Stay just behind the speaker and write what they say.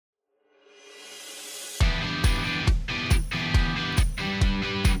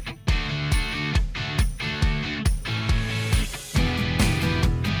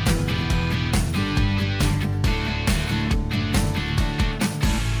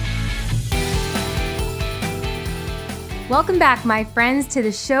Welcome back, my friends, to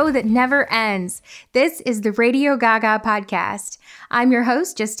the show that never ends. This is the Radio Gaga podcast. I'm your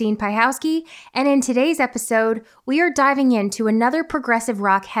host, Justine Pyhowski, and in today's episode, we are diving into another progressive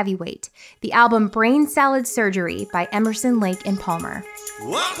rock heavyweight, the album Brain Salad Surgery by Emerson, Lake and Palmer.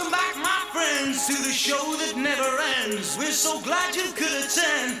 Welcome back, my friends, to the show that never ends. We're so glad you could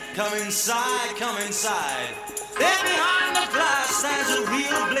attend. Come inside, come inside. There behind the glass stands a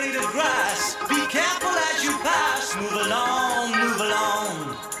real blade of grass. Be careful as you pass. Move along, move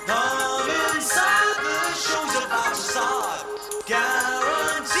along. Come inside, the show's about to start.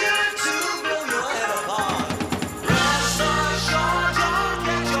 Guaranteed to blow your head apart. Rest assured, you'll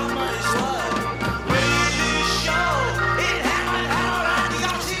get your money's worth. With this show, it happened all right. You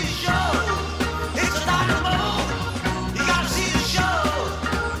gotta see the show. It's a dynamo. You gotta see the show.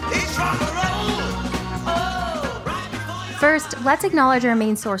 It's rock and roll. Oh, right before you... First, let's acknowledge our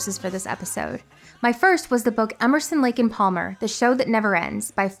main sources for this episode. My first was the book Emerson, Lake and Palmer, The Show That Never Ends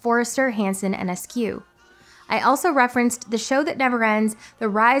by Forrester, Hanson, and Askew. I also referenced The Show That Never Ends, The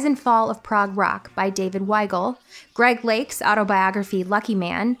Rise and Fall of Prog Rock by David Weigel, Greg Lake's autobiography Lucky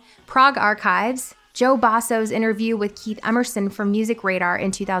Man, Prog Archives, Joe Basso's interview with Keith Emerson from Music Radar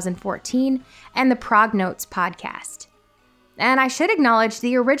in 2014, and the Prog Notes podcast. And I should acknowledge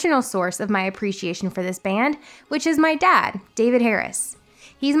the original source of my appreciation for this band, which is my dad, David Harris.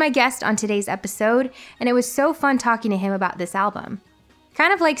 He's my guest on today's episode, and it was so fun talking to him about this album.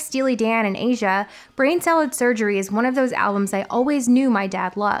 Kind of like Steely Dan and Asia, Brain Salad Surgery is one of those albums I always knew my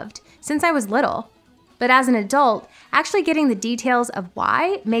dad loved, since I was little. But as an adult, actually getting the details of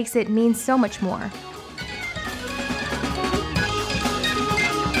why makes it mean so much more.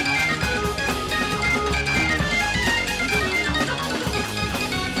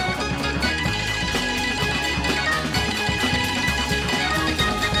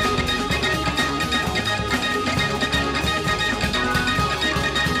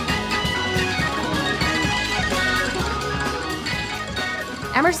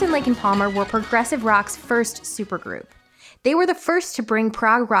 Emerson, Lake and Palmer were progressive rock's first supergroup. They were the first to bring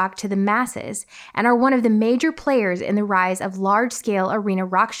prog rock to the masses and are one of the major players in the rise of large-scale arena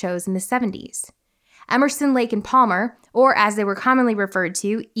rock shows in the 70s. Emerson, Lake and Palmer, or as they were commonly referred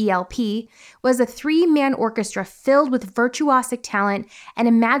to, ELP, was a three-man orchestra filled with virtuosic talent and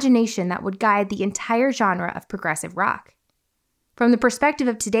imagination that would guide the entire genre of progressive rock. From the perspective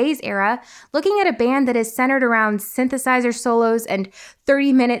of today's era, looking at a band that is centered around synthesizer solos and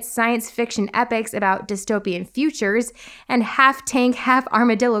 30-minute science fiction epics about dystopian futures and half-tank,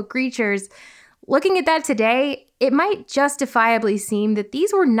 half-armadillo creatures, looking at that today, it might justifiably seem that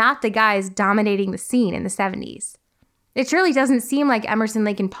these were not the guys dominating the scene in the 70s. It surely doesn't seem like Emerson,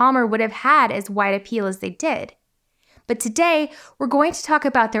 Lake and Palmer would have had as wide appeal as they did. But today, we're going to talk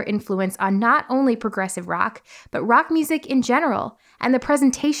about their influence on not only progressive rock, but rock music in general, and the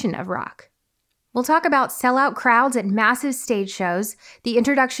presentation of rock. We'll talk about sellout crowds at massive stage shows, the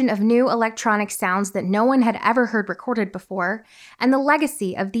introduction of new electronic sounds that no one had ever heard recorded before, and the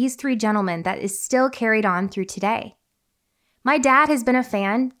legacy of these three gentlemen that is still carried on through today. My dad has been a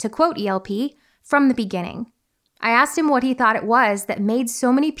fan, to quote ELP, from the beginning. I asked him what he thought it was that made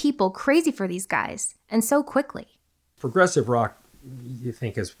so many people crazy for these guys, and so quickly. Progressive rock, you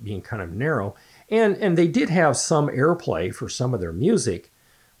think, as being kind of narrow, and they did have some airplay for some of their music,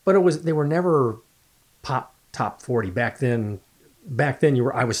 but they were never pop top 40 back then.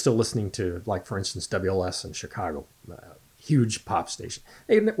 I was still listening to, like, for instance, WLS in Chicago, huge pop station.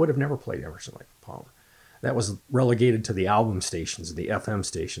 They would have never played Emerson, Lake and Palmer. That was relegated to the album stations, the FM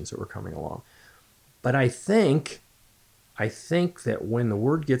stations that were coming along. But I think that when the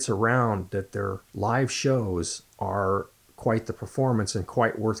word gets around that their live shows are quite the performance and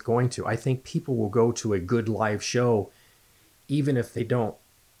quite worth going to, I think people will go to a good live show even if they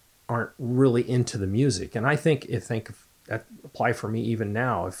aren't really into the music. And I think that apply for me even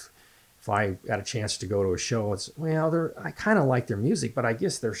now. If I got a chance to go to a show, I kind of like their music, but I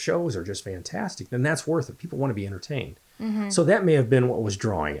guess their shows are just fantastic. Then that's worth it. People want to be entertained. Mm-hmm. So that may have been what was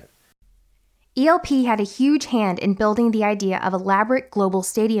drawing it. ELP had a huge hand in building the idea of elaborate global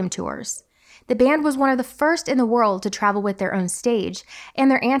stadium tours. The band was one of the first in the world to travel with their own stage, and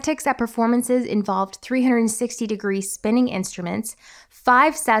their antics at performances involved 360-degree spinning instruments,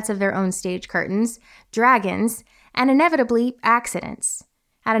 5 sets of their own stage curtains, dragons, and inevitably, accidents.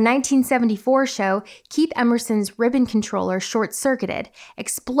 At a 1974 show, Keith Emerson's ribbon controller short-circuited,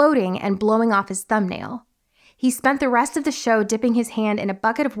 exploding and blowing off his thumbnail. He spent the rest of the show dipping his hand in a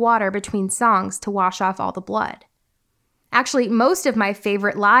bucket of water between songs to wash off all the blood. Actually, most of my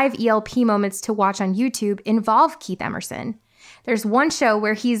favorite live ELP moments to watch on YouTube involve Keith Emerson. There's one show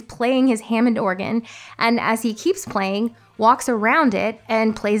where he's playing his Hammond organ, and as he keeps playing, walks around it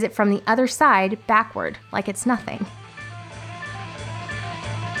and plays it from the other side backward, like it's nothing.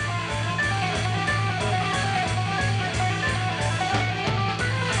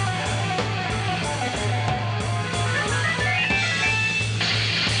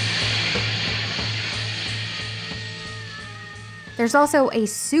 There's also a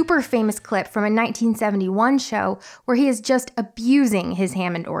super famous clip from a 1971 show where he is just abusing his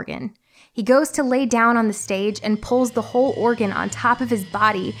Hammond organ. He goes to lay down on the stage and pulls the whole organ on top of his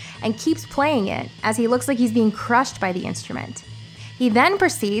body and keeps playing it as he looks like he's being crushed by the instrument. He then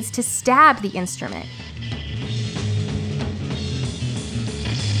proceeds to stab the instrument.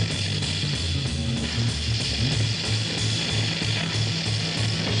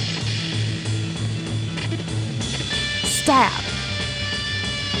 Stab.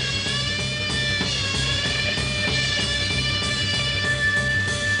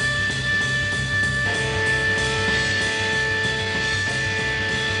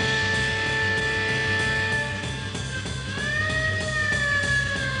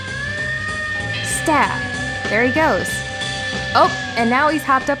 Stab. There he goes. Oh, and now he's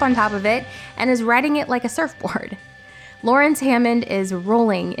hopped up on top of it and is riding it like a surfboard. Lawrence Hammond is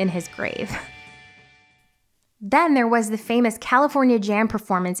rolling in his grave. Then there was the famous California Jam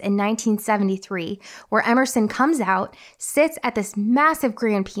performance in 1973, where Emerson comes out, sits at this massive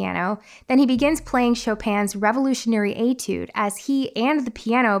grand piano, then he begins playing Chopin's Revolutionary Etude as he and the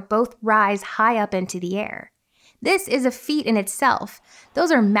piano both rise high up into the air. This is a feat in itself.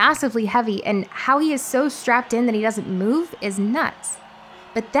 Those are massively heavy, and how he is so strapped in that he doesn't move is nuts.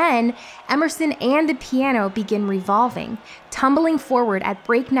 But then, Emerson and the piano begin revolving, tumbling forward at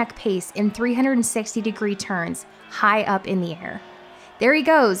breakneck pace in 360-degree turns, high up in the air. There he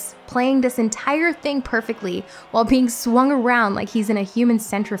goes, playing this entire thing perfectly while being swung around like he's in a human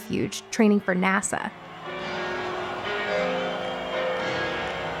centrifuge, training for NASA.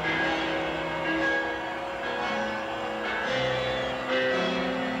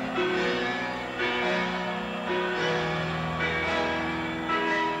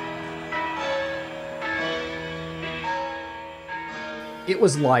 It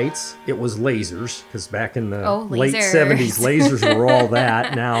was lights, it was lasers, because back in the late lasers. 70s, lasers were all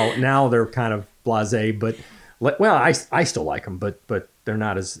that. Now they're kind of blasé, but, well, I still like them, but they're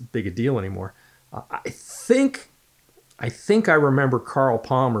not as big a deal anymore. I think I remember Carl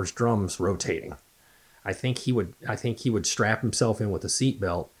Palmer's drums rotating. I think he would strap himself in with a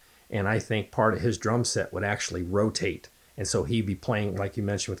seatbelt, and I think part of his drum set would actually rotate. And so he'd be playing, like you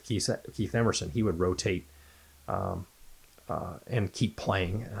mentioned with Keith Emerson, he would rotate and keep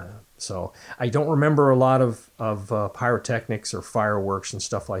playing. So I don't remember a lot of pyrotechnics or fireworks and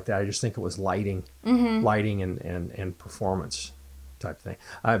stuff like that. I just think it was lighting and performance type thing.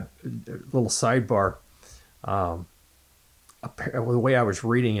 A little sidebar. The way I was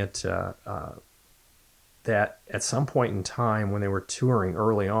reading it, that at some point in time when they were touring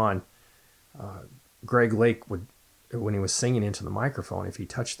early on, Greg Lake would, when he was singing into the microphone, if he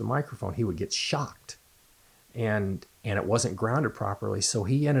touched the microphone, he would get shocked. And it wasn't grounded properly, so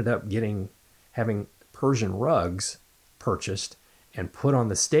he ended up having Persian rugs purchased and put on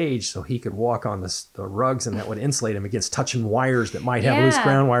the stage so he could walk on the rugs, and that would insulate him against touching wires that might have loose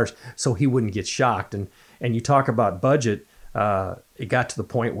ground wires, so he wouldn't get shocked. And you talk about budget, it got to the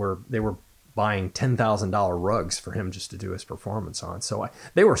point where they were buying $10,000 rugs for him just to do his performance on. So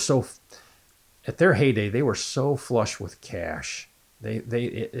they were so, at their heyday, they were so flush with cash.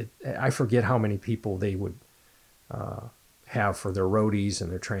 I forget how many people they would have for their roadies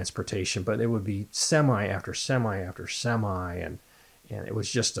and their transportation, but it would be semi after semi after semi, and it was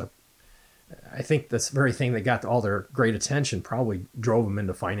just I think this very thing that got all their great attention probably drove them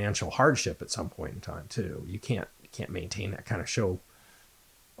into financial hardship at some point in time too. You can't maintain that kind of show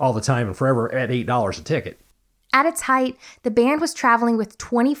all the time and forever at $8 a ticket. At its height, the band was traveling with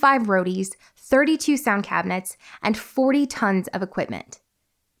 25 roadies, 32 sound cabinets, and 40 tons of equipment.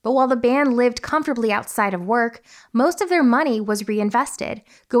 But while the band lived comfortably outside of work, most of their money was reinvested,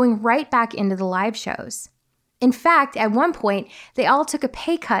 going right back into the live shows. In fact, at one point, they all took a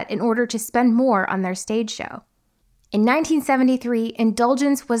pay cut in order to spend more on their stage show. In 1973,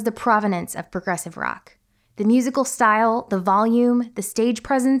 indulgence was the provenance of progressive rock. The musical style, the volume, the stage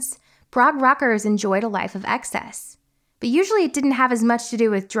presence, prog rockers enjoyed a life of excess. But usually it didn't have as much to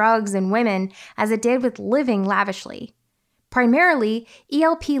do with drugs and women as it did with living lavishly. Primarily,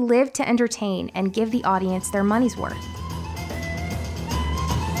 ELP lived to entertain and give the audience their money's worth.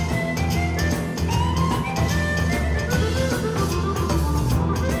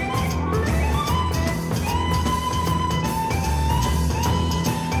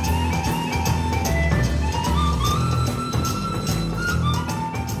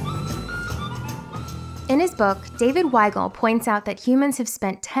 his book, David Weigel points out that humans have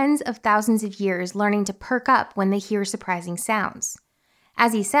spent tens of thousands of years learning to perk up when they hear surprising sounds.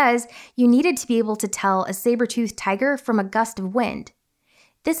 As he says, you needed to be able to tell a saber-toothed tiger from a gust of wind.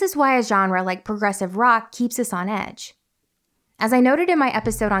 This is why a genre like progressive rock keeps us on edge. As I noted in my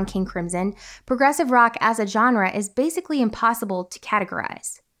episode on King Crimson, progressive rock as a genre is basically impossible to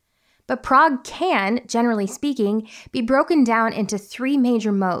categorize. But prog can, generally speaking, be broken down into three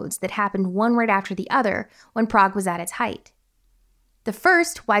major modes that happened one right after the other when prog was at its height. The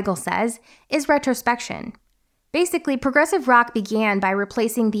first, Weigel says, is retrospection. Basically, progressive rock began by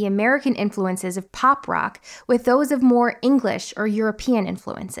replacing the American influences of pop rock with those of more English or European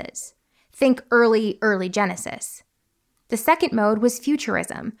influences. Think early Genesis. The second mode was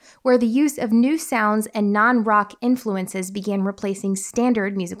futurism, where the use of new sounds and non-rock influences began replacing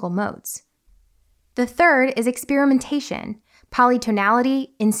standard musical modes. The third is experimentation,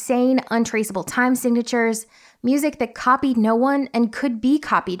 polytonality, insane, untraceable time signatures, music that copied no one and could be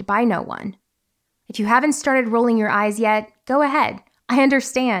copied by no one. If you haven't started rolling your eyes yet, go ahead. I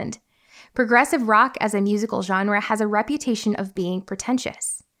understand. Progressive rock as a musical genre has a reputation of being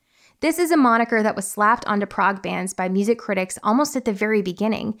pretentious. This is a moniker that was slapped onto prog bands by music critics almost at the very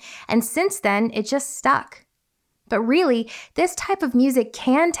beginning, and since then, it just stuck. But really, this type of music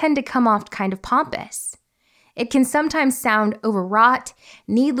can tend to come off kind of pompous. It can sometimes sound overwrought,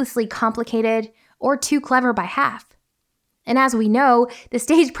 needlessly complicated, or too clever by half. And as we know, the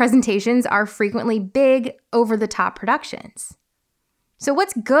stage presentations are frequently big, over-the-top productions. So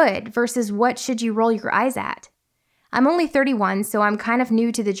what's good versus what should you roll your eyes at? I'm only 31, so I'm kind of new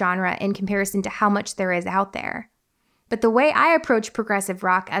to the genre in comparison to how much there is out there. But the way I approach progressive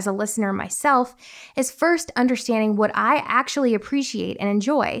rock as a listener myself is first understanding what I actually appreciate and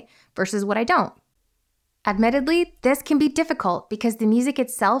enjoy versus what I don't. Admittedly, this can be difficult because the music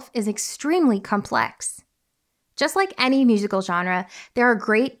itself is extremely complex. Just like any musical genre, there are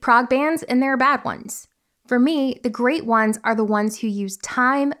great prog bands and there are bad ones. For me, the great ones are the ones who use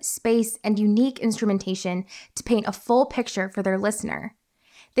time, space, and unique instrumentation to paint a full picture for their listener.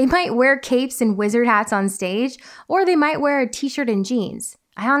 They might wear capes and wizard hats on stage, or they might wear a t-shirt and jeans.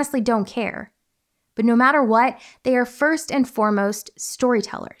 I honestly don't care. But no matter what, they are first and foremost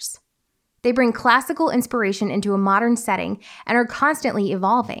storytellers. They bring classical inspiration into a modern setting and are constantly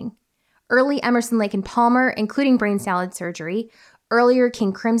evolving. Early Emerson, Lake and Palmer, including Brain Salad Surgery, earlier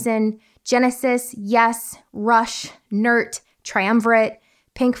King Crimson, Genesis, Yes, Rush, Nert, Triumvirate,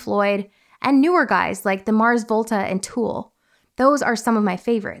 Pink Floyd, and newer guys like the Mars Volta and Tool. Those are some of my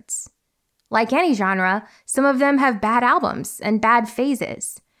favorites. Like any genre, some of them have bad albums and bad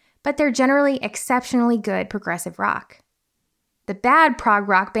phases, but they're generally exceptionally good progressive rock. The bad prog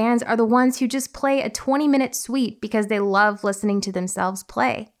rock bands are the ones who just play a 20-minute suite because they love listening to themselves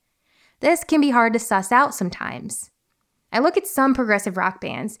play. This can be hard to suss out sometimes. I look at some progressive rock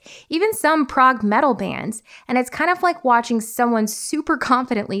bands, even some prog metal bands, and it's kind of like watching someone super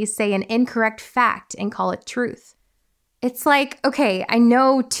confidently say an incorrect fact and call it truth. It's like, okay, I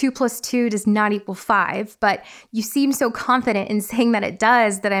know 2 + 2 does not equal 5, but you seem so confident in saying that it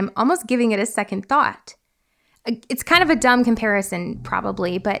does that I'm almost giving it a second thought. It's kind of a dumb comparison,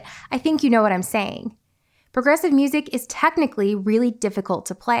 probably, but I think you know what I'm saying. Progressive music is technically really difficult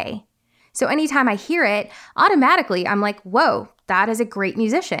to play. So anytime I hear it, automatically I'm like, whoa, that is a great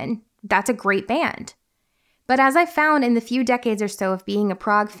musician. That's a great band. But as I found in the few decades or so of being a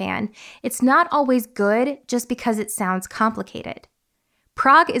prog fan, it's not always good just because it sounds complicated.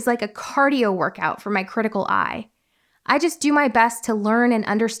 Prog is like a cardio workout for my critical eye. I just do my best to learn and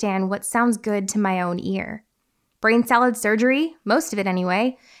understand what sounds good to my own ear. Brain Salad Surgery, most of it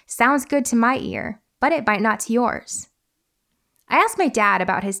anyway, sounds good to my ear, but it might not to yours. I asked my dad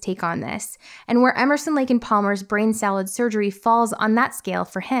about his take on this and where Emerson, Lake and Palmer's Brain Salad Surgery falls on that scale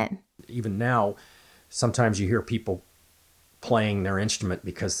for him. Even now, sometimes you hear people playing their instrument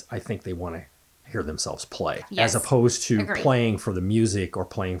because I think they want to hear themselves play, yes, as opposed to agreed. Playing for the music or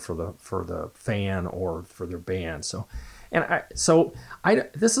playing for the fan or for their band.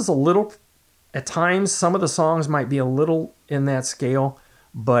 This is a little, at times some of the songs might be a little in that scale,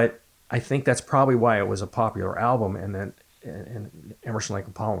 but I think that's probably why it was a popular album, and Emerson, Lake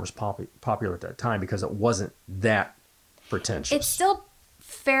and Palmer was popular at that time because it wasn't that pretentious. It's still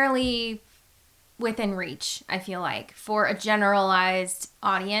fairly within reach, I feel like, for a generalized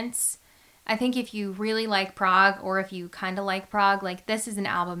audience. I think if you really like prog, or if you kind of like prog, like, this is an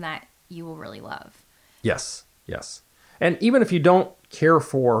album that you will really love. Yes. And even if you don't care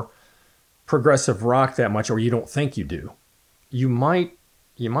for progressive rock that much, or you don't think you do, you might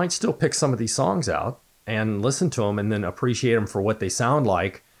still pick some of these songs out and listen to them and then appreciate them for what they sound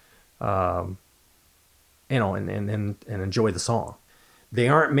like. and enjoy the song. They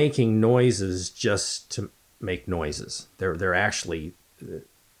aren't making noises just to make noises. They're actually, the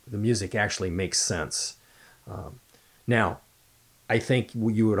music actually makes sense. Now, I think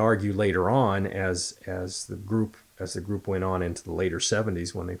you would argue later on as the group went on into the later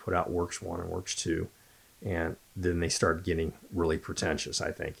 70s when they put out Works 1 and Works 2, and then they started getting really pretentious,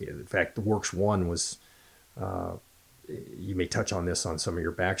 I think. In fact, the Works 1 was, you may touch on this on some of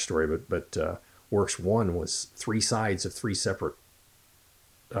your backstory, but Works 1 was 3 sides of 3 separate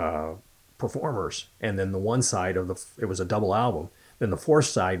performers, and then the one side it was a double album. Then the fourth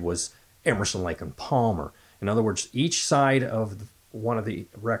side was Emerson, Lake and Palmer. In other words, each side of one of the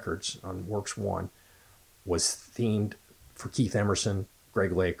records on Works 1 was themed for Keith Emerson,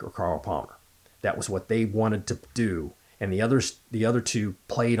 Greg Lake, or Carl Palmer. That was what they wanted to do, and the other two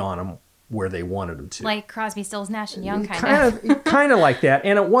played on them where they wanted them to. Like Crosby, Stills, Nash and Young, kind of. Kind of like that.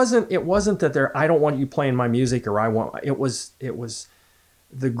 And it wasn't that I don't want you playing my music, or it was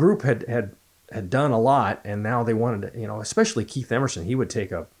the group had done a lot, and now they wanted to, especially Keith Emerson. He would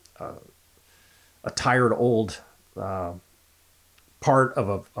take a tired old part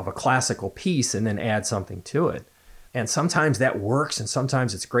of a classical piece and then add something to it. And sometimes that works, and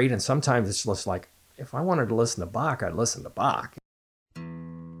sometimes it's great, and sometimes it's just like, if I wanted to listen to Bach, I'd listen to Bach.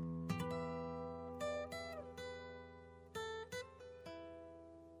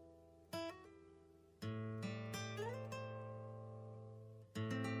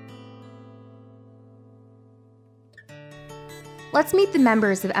 Let's meet the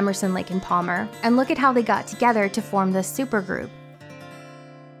members of Emerson, Lake and Palmer and look at how they got together to form this supergroup.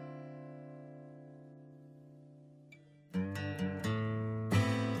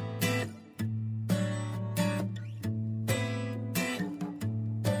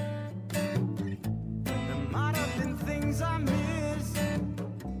 There might have been things I missed,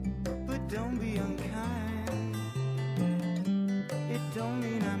 but don't be unkind. It don't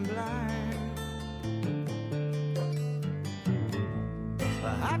mean I'm blind.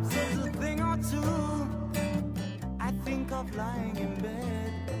 Perhaps there's a thing or two I think of lying in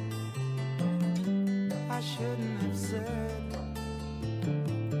bed I shouldn't have said,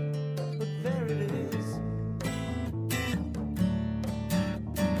 but there it is.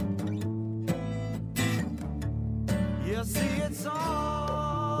 You see, it's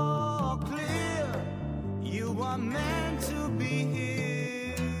all clear. You are meant to be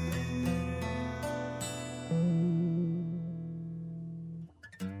here.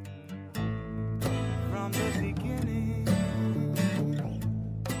 From the beginning.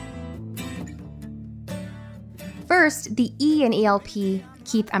 First, the E in ELP,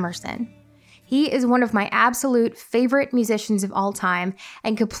 Keith Emerson. He is one of my absolute favorite musicians of all time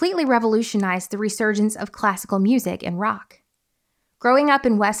and completely revolutionized the resurgence of classical music and rock. Growing up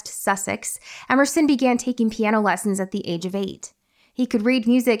in West Sussex, Emerson began taking piano lessons at the age of 8. He could read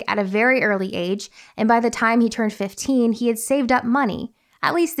music at a very early age, and by the time he turned 15, he had saved up money,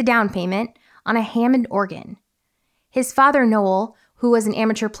 at least the down payment, on a Hammond organ. His father, Noel, who was an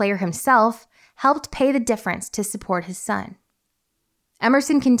amateur player himself, helped pay the difference to support his son.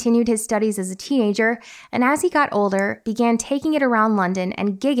 Emerson continued his studies as a teenager, and as he got older, began taking it around London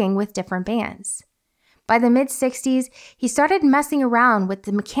and gigging with different bands. By the mid-60s, he started messing around with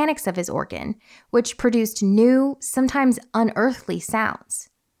the mechanics of his organ, which produced new, sometimes unearthly sounds.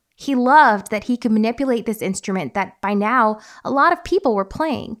 He loved that he could manipulate this instrument that by now a lot of people were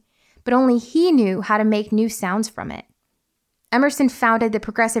playing, but only he knew how to make new sounds from it. Emerson founded the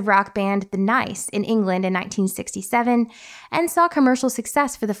progressive rock band The Nice in England in 1967 and saw commercial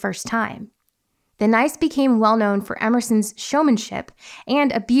success for the first time. The Nice became well known for Emerson's showmanship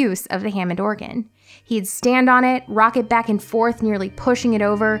and abuse of the Hammond organ. He'd stand on it, rock it back and forth, nearly pushing it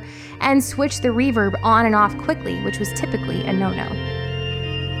over, and switch the reverb on and off quickly, which was typically a no-no.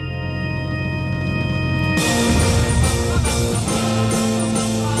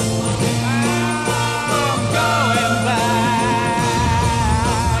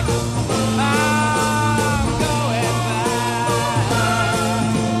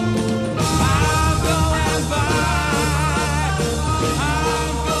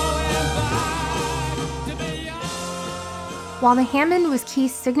 While the Hammond was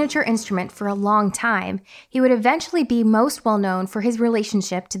Keith's signature instrument for a long time, he would eventually be most well known for his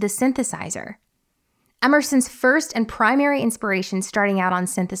relationship to the synthesizer. Emerson's first and primary inspiration starting out on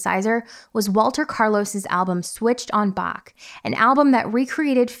synthesizer was Walter Carlos's album Switched on Bach, an album that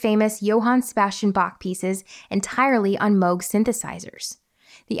recreated famous Johann Sebastian Bach pieces entirely on Moog synthesizers.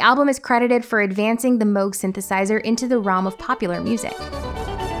 The album is credited for advancing the Moog synthesizer into the realm of popular music.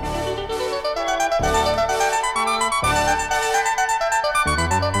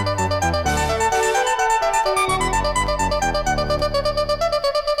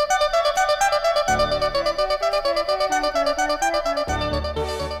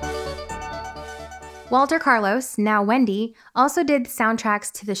 Walter Carlos, now Wendy, also did soundtracks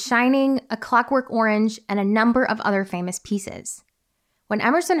to The Shining, A Clockwork Orange, and a number of other famous pieces. When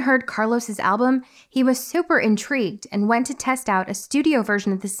Emerson heard Carlos's album, he was super intrigued and went to test out a studio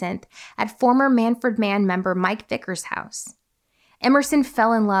version of the synth at former Manfred Mann member Mike Vicker's house. Emerson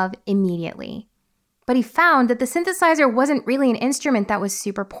fell in love immediately. But he found that the synthesizer wasn't really an instrument that was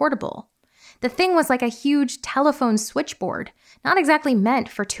super portable. The thing was like a huge telephone switchboard, not exactly meant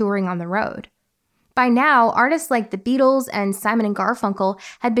for touring on the road. By now, artists like the Beatles and Simon and Garfunkel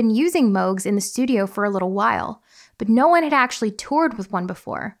had been using Moogs in the studio for a little while, but no one had actually toured with one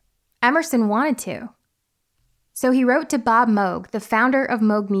before. Emerson wanted to. So he wrote to Bob Moog, the founder of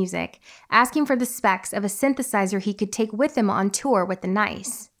Moog Music, asking for the specs of a synthesizer he could take with him on tour with the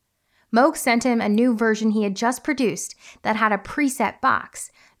Nice. Moog sent him a new version he had just produced that had a preset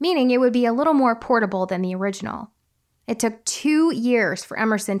box, meaning it would be a little more portable than the original. It took 2 years for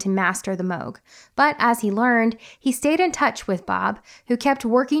Emerson to master the Moog, but as he learned, he stayed in touch with Bob, who kept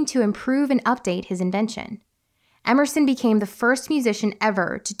working to improve and update his invention. Emerson became the first musician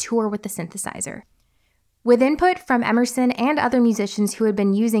ever to tour with the synthesizer. With input from Emerson and other musicians who had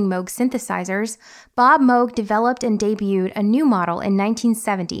been using Moog synthesizers, Bob Moog developed and debuted a new model in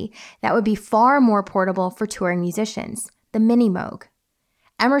 1970 that would be far more portable for touring musicians, the Mini Moog.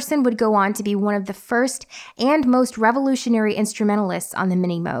 Emerson would go on to be one of the first and most revolutionary instrumentalists on the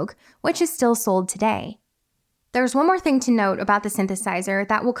Mini Moog, which is still sold today. There's one more thing to note about the synthesizer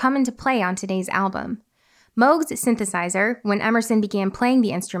that will come into play on today's album. Moog's synthesizer, when Emerson began playing the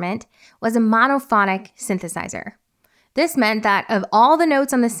instrument, was a monophonic synthesizer. This meant that of all the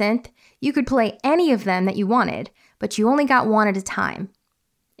notes on the synth, you could play any of them that you wanted, but you only got one at a time.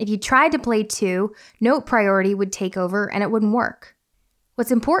 If you tried to play two, note priority would take over and it wouldn't work.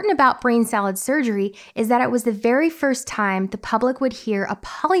 What's important about brain salad surgery is that it was the very first time the public would hear a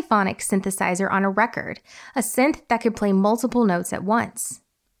polyphonic synthesizer on a record, a synth that could play multiple notes at once.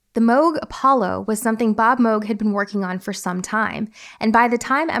 The Moog Apollo was something Bob Moog had been working on for some time, and by the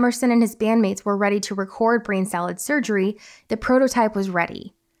time Emerson and his bandmates were ready to record Brain Salad Surgery, the prototype was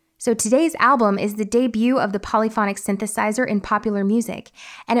ready. So today's album is the debut of the polyphonic synthesizer in popular music,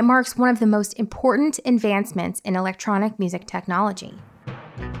 and it marks one of the most important advancements in electronic music technology.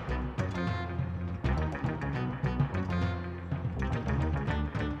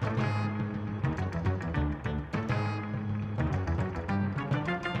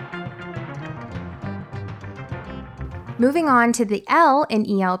 Moving on to the L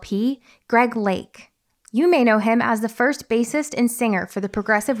in ELP, Greg Lake. You may know him as the first bassist and singer for the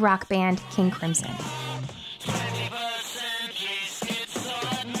progressive rock band King Crimson.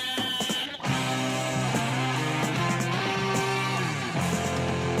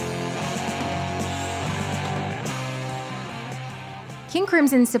 King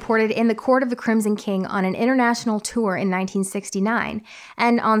Crimson supported In the Court of the Crimson King on an international tour in 1969,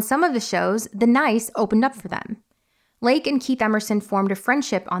 and on some of the shows, the Nice opened up for them. Lake and Keith Emerson formed a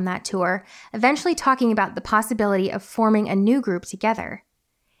friendship on that tour, eventually talking about the possibility of forming a new group together.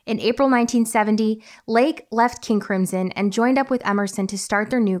 In April 1970, Lake left King Crimson and joined up with Emerson to start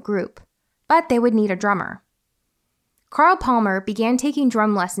their new group, but they would need a drummer. Carl Palmer began taking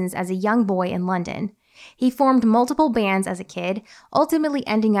drum lessons as a young boy in London. He formed multiple bands as a kid, ultimately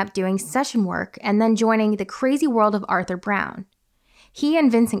ending up doing session work and then joining the crazy world of Arthur Brown. He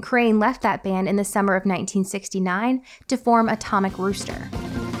and Vincent Crane left that band in the summer of 1969 to form Atomic Rooster.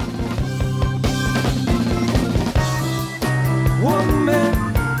 One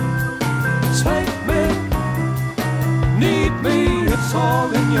man, take me, need me, it's all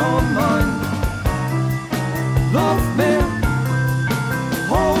in your mind. Love me,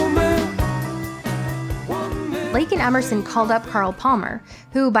 hold me. Lake and Emerson called up Carl Palmer,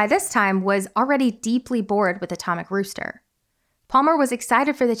 who by this time was already deeply bored with Atomic Rooster. Palmer was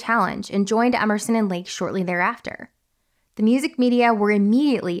excited for the challenge and joined Emerson and Lake shortly thereafter. The music media were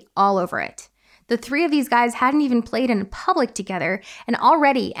immediately all over it. The three of these guys hadn't even played in public together, and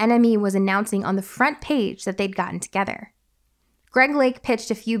already NME was announcing on the front page that they'd gotten together. Greg Lake pitched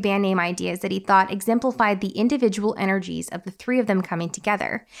a few band name ideas that he thought exemplified the individual energies of the three of them coming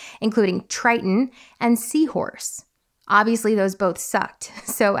together, including Triton and Seahorse. Obviously, those both sucked,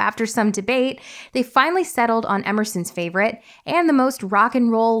 so after some debate, they finally settled on Emerson's favorite and the most rock and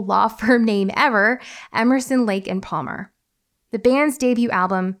roll law firm name ever, Emerson, Lake & Palmer. The band's debut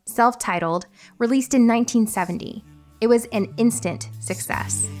album, self-titled, released in 1970. It was an instant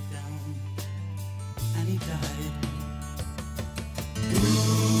success.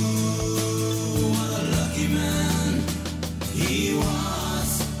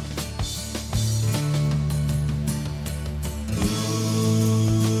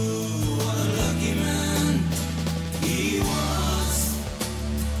 Lucky man.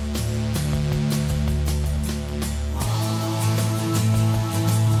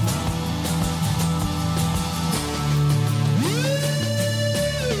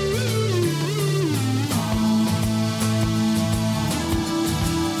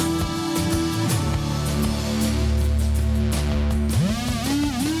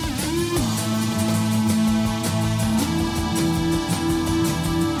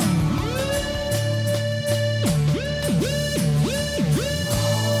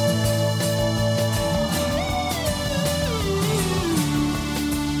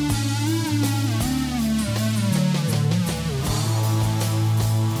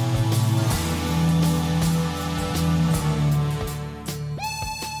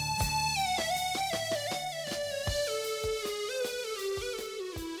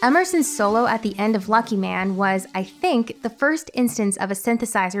 Emerson's solo at the end of Lucky Man was, I think, the first instance of a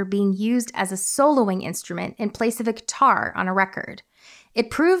synthesizer being used as a soloing instrument in place of a guitar on a record. It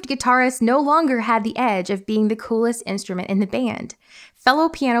proved guitarists no longer had the edge of being the coolest instrument in the band. Fellow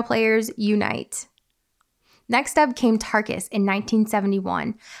piano players, unite. Next up came Tarkus in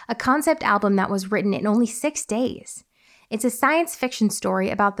 1971, a concept album that was written in only 6 days. It's a science fiction story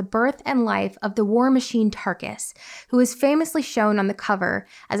about the birth and life of the war machine Tarkus, who is famously shown on the cover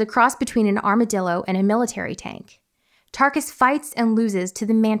as a cross between an armadillo and a military tank. Tarkus fights and loses to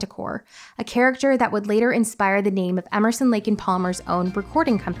the Manticore, a character that would later inspire the name of Emerson, Lake and Palmer's own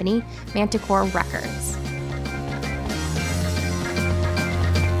recording company, Manticore Records.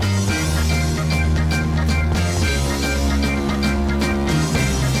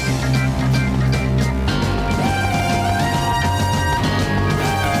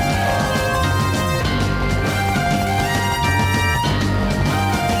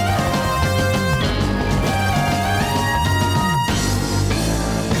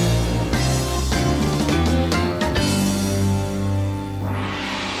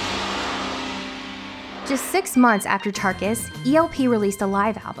 Just 6 months after Tarkus, ELP released a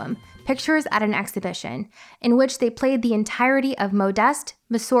live album, Pictures at an Exhibition, in which they played the entirety of Modest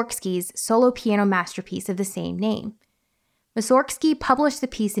Mussorgsky's solo piano masterpiece of the same name. Mussorgsky published the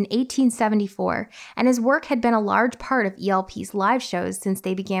piece in 1874, and his work had been a large part of ELP's live shows since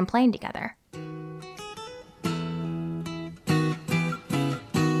they began playing together.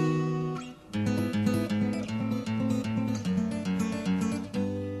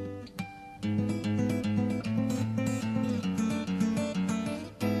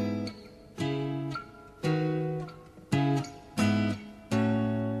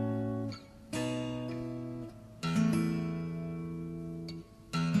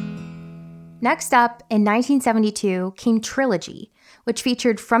 Next up, in 1972, came Trilogy, which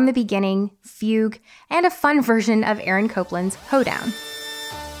featured From the Beginning, Fugue, and a fun version of Aaron Copland's Hoedown.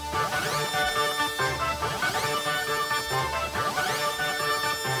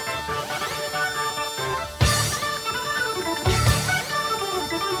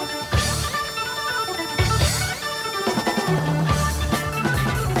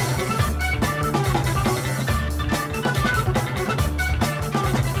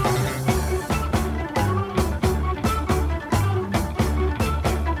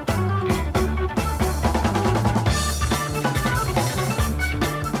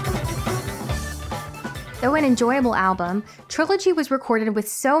 Though an enjoyable album, Trilogy was recorded with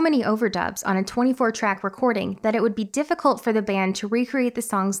so many overdubs on a 24-track recording that it would be difficult for the band to recreate the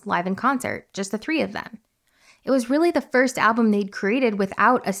songs live in concert, just the 3 of them. It was really the first album they'd created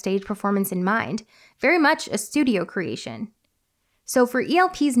without a stage performance in mind, very much a studio creation. So for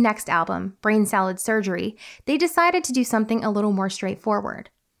ELP's next album, Brain Salad Surgery, they decided to do something a little more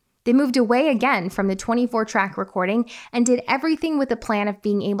straightforward. They moved away again from the 24-track recording and did everything with the plan of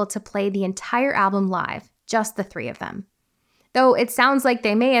being able to play the entire album live, just the 3 of them. Though it sounds like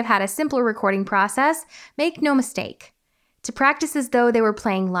they may have had a simpler recording process, make no mistake. To practice as though they were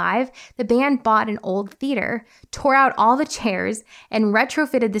playing live, the band bought an old theater, tore out all the chairs, and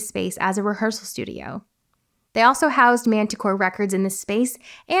retrofitted the space as a rehearsal studio. They also housed Manticore Records in this space,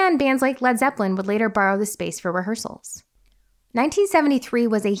 and bands like Led Zeppelin would later borrow the space for rehearsals. 1973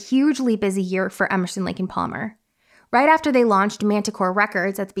 was a hugely busy year for Emerson, Lake and Palmer. Right after they launched Manticore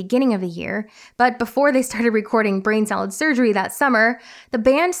Records at the beginning of the year, but before they started recording Brain Salad Surgery that summer, the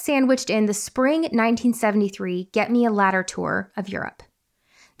band sandwiched in the spring 1973 Get Me a Ladder tour of Europe.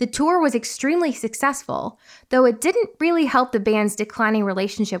 The tour was extremely successful, though it didn't really help the band's declining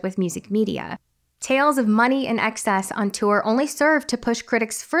relationship with music media. Tales of money and excess on tour only served to push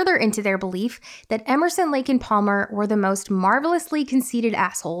critics further into their belief that Emerson, Lake and Palmer were the most marvelously conceited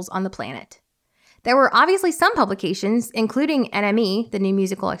assholes on the planet. There were obviously some publications, including NME, the New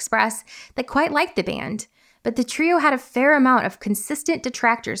Musical Express, that quite liked the band, but the trio had a fair amount of consistent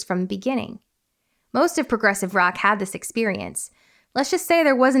detractors from the beginning. Most of progressive rock had this experience. Let's just say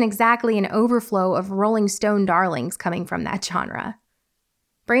there wasn't exactly an overflow of Rolling Stone darlings coming from that genre.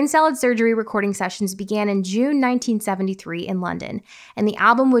 Brain Salad Surgery recording sessions began in June 1973 in London, and the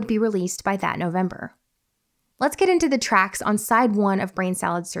album would be released by that November. Let's get into the tracks on side 1 of Brain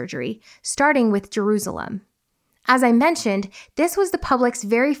Salad Surgery, starting with Jerusalem. As I mentioned, this was the public's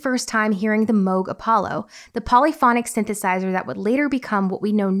very first time hearing the Moog Apollo, the polyphonic synthesizer that would later become what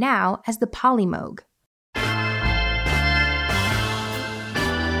we know now as the Polymoog.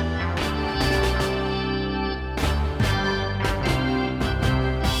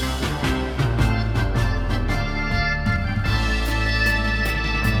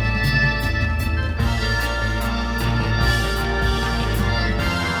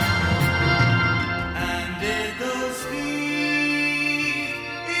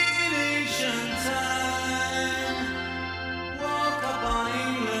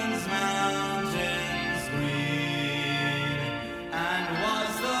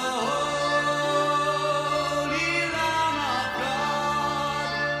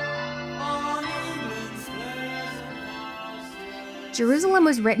 Jerusalem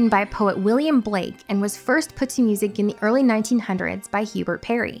was written by poet William Blake and was first put to music in the early 1900s by Hubert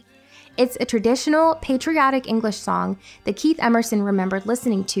Parry. It's a traditional, patriotic English song that Keith Emerson remembered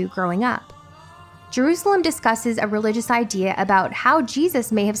listening to growing up. Jerusalem discusses a religious idea about how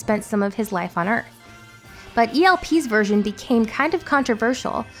Jesus may have spent some of his life on earth. But ELP's version became kind of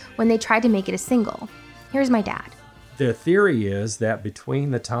controversial when they tried to make it a single. Here's my dad. The theory is that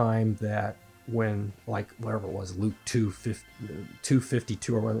between the time that when, like, whatever it was, Luke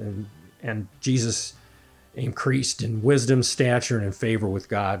 2:52 or whatever, and Jesus increased in wisdom, stature, and in favor with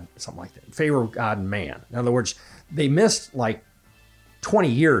God, something like that, favor with God and man. In other words, they missed like 20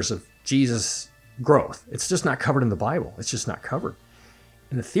 years of Jesus' growth. It's just not covered in the Bible. It's just not covered.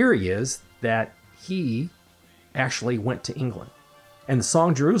 And the theory is that he actually went to England. And the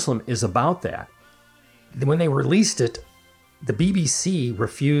song Jerusalem is about that. When they released it, the BBC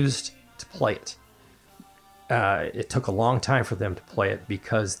refused to play it. It took a long time for them to play it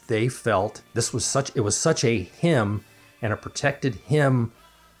because they felt it was such a hymn and a protected hymn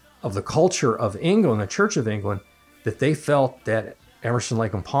of the culture of England, the Church of England, that they felt that Emerson,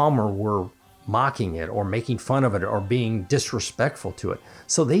 Lake and Palmer were mocking it or making fun of it or being disrespectful to it.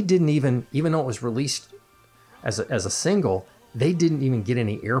 So they didn't even though it was released as a single, they didn't even get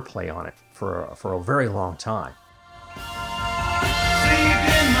any airplay on it for a very long time.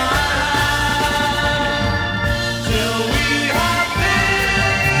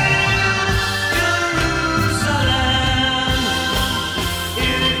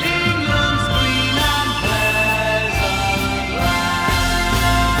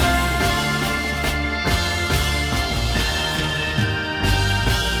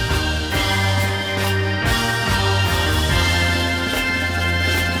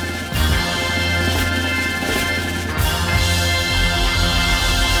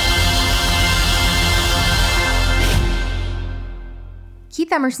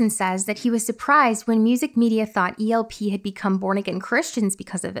 Keith Emerson says that he was surprised when music media thought ELP had become born-again Christians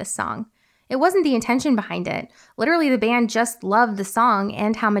because of this song. It wasn't the intention behind it. Literally, the band just loved the song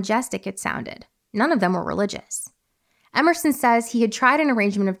and how majestic it sounded. None of them were religious. Emerson says he had tried an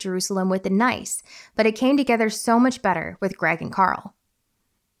arrangement of Jerusalem with the Nice, but it came together so much better with Greg and Carl.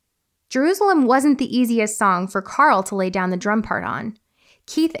 Jerusalem wasn't the easiest song for Carl to lay down the drum part on.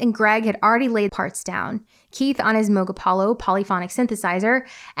 Keith and Greg had already laid parts down, Keith on his Moog Apollo polyphonic synthesizer,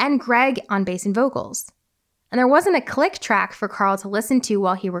 and Greg on bass and vocals. And there wasn't a click track for Carl to listen to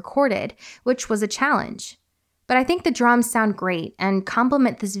while he recorded, which was a challenge. But I think the drums sound great and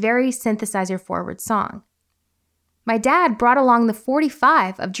complement this very synthesizer-forward song. My dad brought along the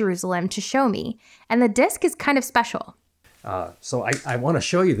 45 of Jerusalem to show me, and the disc is kind of special. So I want to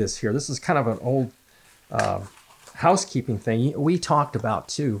show you this here. This is kind of an old housekeeping thing we talked about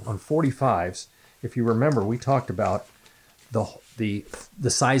too on 45s. If you remember, we talked about the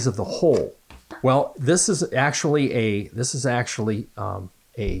size of the hole. Well, this is actually a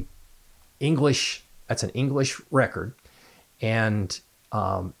English. That's an English record, and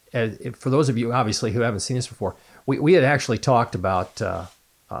for those of you obviously who haven't seen this before, we had actually talked about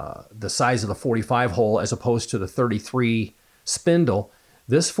the size of the 45 hole as opposed to the 33 spindle.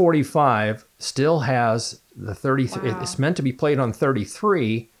 This 45 still has the 33. Wow. It's meant to be played on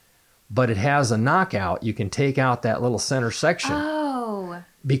 33, but it has a knockout. You can take out that little center section. Oh.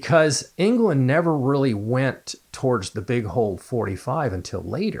 Because England never really went towards the big hole 45 until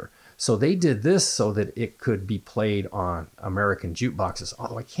later. So they did this so that it could be played on American jukeboxes.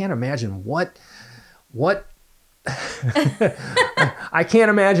 Although I can't imagine what I can't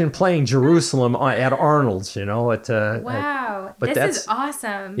imagine playing Jerusalem at Arnold's, Wow, but this is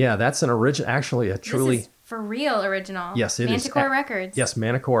awesome. Yeah, that's an original, actually a truly... This is for real original. Yes, it is. Manticore Records. Yes,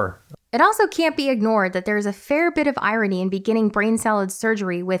 Manticore. It also can't be ignored that there's a fair bit of irony in beginning brain salad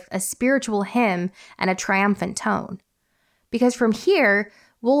surgery with a spiritual hymn and a triumphant tone. Because from here,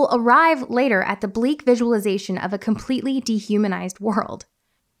 we'll arrive later at the bleak visualization of a completely dehumanized world.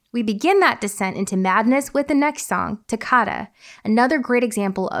 We begin that descent into madness with the next song, Toccata, another great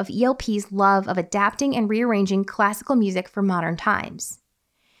example of ELP's love of adapting and rearranging classical music for modern times.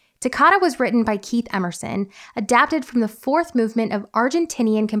 Toccata was written by Keith Emerson, adapted from the fourth movement of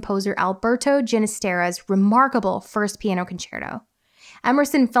Argentinian composer Alberto Ginastera's remarkable first piano concerto.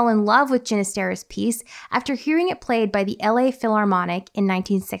 Emerson fell in love with Ginastera's piece after hearing it played by the LA Philharmonic in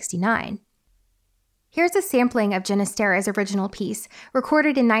 1969. Here's a sampling of Ginastera's original piece,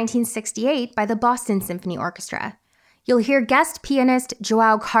 recorded in 1968 by the Boston Symphony Orchestra. You'll hear guest pianist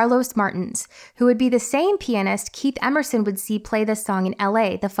João Carlos Martins, who would be the same pianist Keith Emerson would see play this song in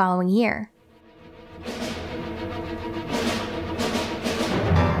LA the following year.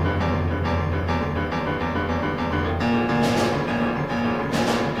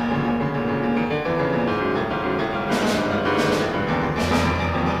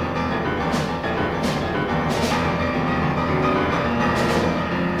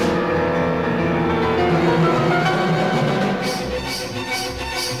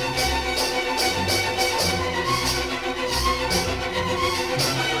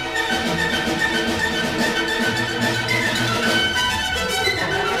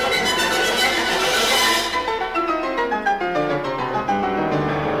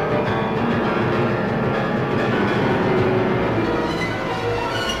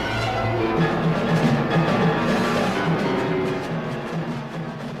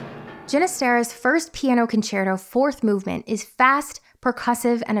 Ginastera's first piano concerto fourth movement is fast,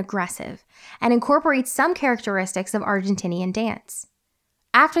 percussive, and aggressive, and incorporates some characteristics of Argentinian dance.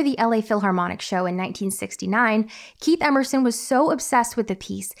 After the LA Philharmonic show in 1969, Keith Emerson was so obsessed with the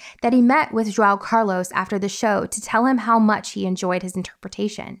piece that he met with João Carlos after the show to tell him how much he enjoyed his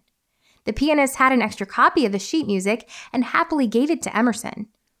interpretation. The pianist had an extra copy of the sheet music and happily gave it to Emerson.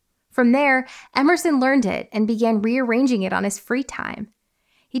 From there, Emerson learned it and began rearranging it on his free time.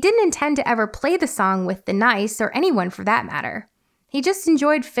 He didn't intend to ever play the song with the Nice or anyone for that matter. He just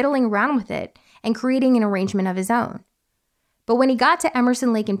enjoyed fiddling around with it and creating an arrangement of his own. But when he got to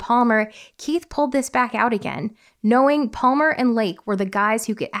Emerson, Lake, and Palmer, Keith pulled this back out again, knowing Palmer and Lake were the guys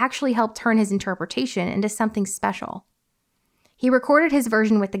who could actually help turn his interpretation into something special. He recorded his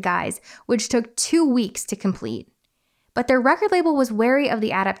version with the guys, which took 2 weeks to complete. But their record label was wary of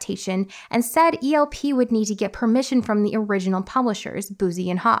the adaptation and said ELP would need to get permission from the original publishers, Boosey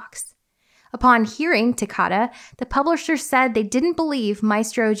and Hawkes. Upon hearing Toccata, the publishers said they didn't believe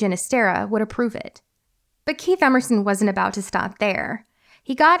Maestro Ginastera would approve it. But Keith Emerson wasn't about to stop there.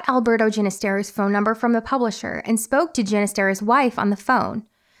 He got Alberto Ginastera's phone number from the publisher and spoke to Ginastera's wife on the phone.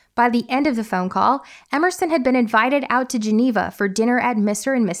 By the end of the phone call, Emerson had been invited out to Geneva for dinner at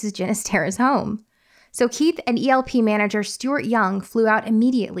Mr. and Mrs. Ginastera's home. So Keith and ELP manager Stuart Young flew out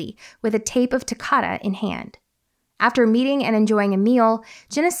immediately with a tape of Toccata in hand. After meeting and enjoying a meal,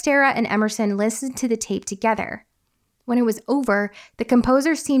 Ginastera and Emerson listened to the tape together. When it was over, the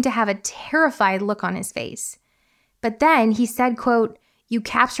composer seemed to have a terrified look on his face. But then he said, quote, "You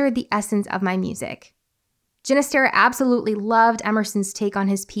captured the essence of my music." Ginastera absolutely loved Emerson's take on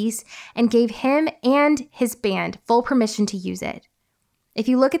his piece and gave him and his band full permission to use it. If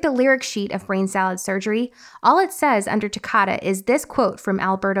you look at the lyric sheet of Brain Salad Surgery, all it says under Toccata is this quote from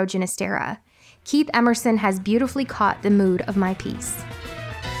Alberto Ginastera: "Keith Emerson has beautifully caught the mood of my piece."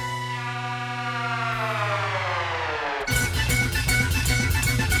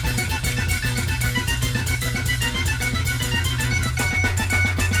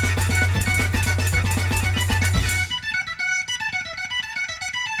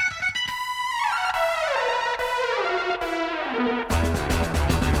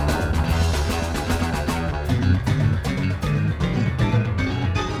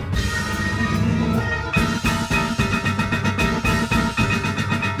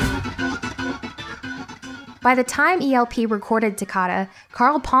 By the time ELP recorded Toccata,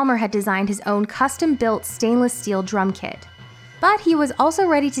 Carl Palmer had designed his own custom-built stainless steel drum kit. But he was also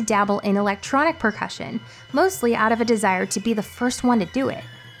ready to dabble in electronic percussion, mostly out of a desire to be the first one to do it.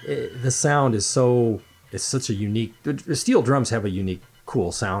 The sound is such a unique, the steel drums have a unique,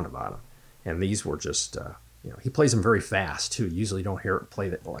 cool sound about them. And these were just, he plays them very fast too. You usually don't hear it play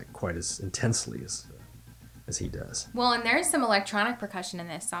that like quite as intensely as he does. Well, and there's some electronic percussion in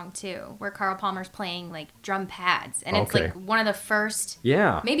this song too, where Carl Palmer's playing like drum pads, and it's like one of the first,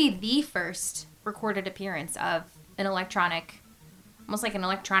 maybe the first recorded appearance of an electronic, almost like an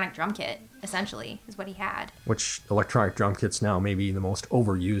electronic drum kit, essentially, is what he had. Which electronic drum kits now may be the most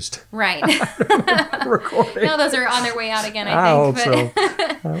overused. Right. recording. No, those are on their way out again, I think. I hope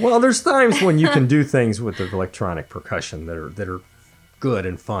so. Well, there's times when you can do things with the electronic percussion that are good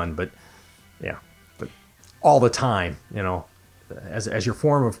and fun, but all the time, as your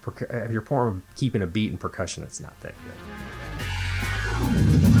form of keeping a beat in percussion, it's not that good.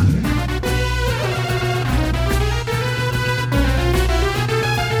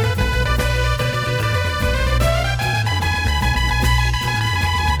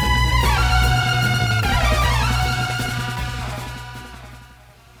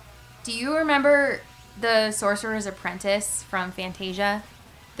 Do you remember the Sorcerer's Apprentice from Fantasia?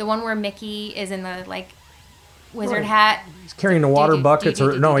 The one where Mickey is in the wizard hat. He's carrying the water buckets,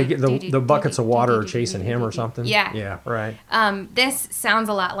 or no, the buckets of water are chasing him or something. Yeah. Yeah, right. This sounds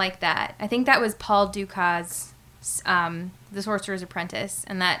a lot like that. I think that was Paul Dukas' The Sorcerer's Apprentice,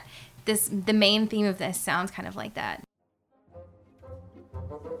 and that the main theme of this sounds kind of like that.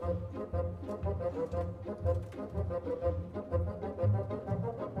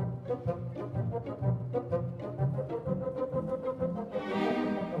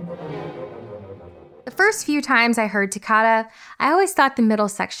 The first few times I heard Toccata, I always thought the middle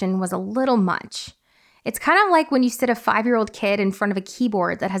section was a little much. It's kind of like when you sit a 5-year-old kid in front of a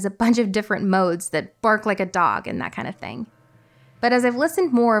keyboard that has a bunch of different modes that bark like a dog and that kind of thing. But as I've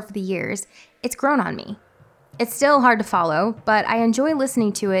listened more over the years, it's grown on me. It's still hard to follow, but I enjoy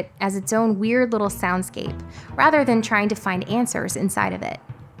listening to it as its own weird little soundscape, rather than trying to find answers inside of it.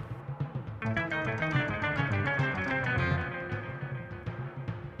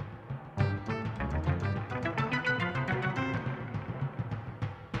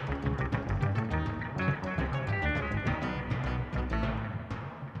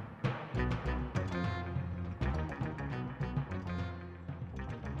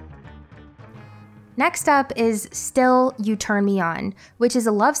 Next up is Still You Turn Me On, which is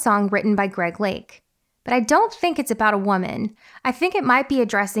a love song written by Greg Lake. But I don't think it's about a woman. I think it might be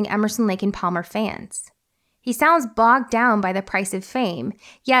addressing Emerson, Lake and Palmer fans. He sounds bogged down by the price of fame,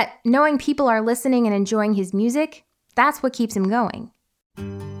 yet knowing people are listening and enjoying his music, that's what keeps him going.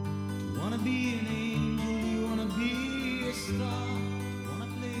 You wanna be an angel, you wanna be a star, you wanna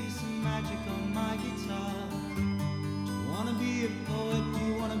play some magic on my guitar. You wanna be a poet,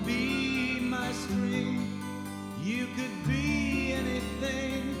 you wanna be my string, you could be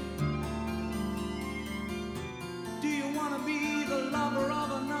anything. Do you wanna be the lover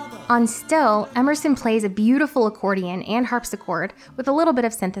of another? On Still, Emerson plays a beautiful accordion and harpsichord with a little bit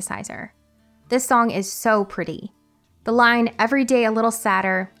of synthesizer. This song is so pretty. The line, "Every day a little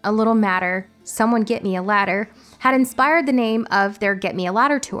sadder, a little madder, someone get me a ladder," had inspired the name of their Get Me a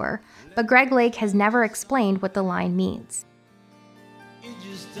Ladder tour, but Greg Lake has never explained what the line means. It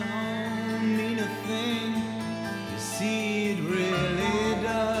just don't mean a thing. You see, it really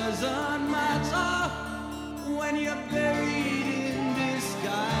doesn't matter when you're buried in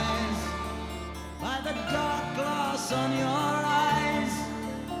disguise by the dark glass on your eyes.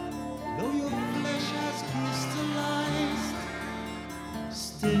 Though your flesh has crystallized,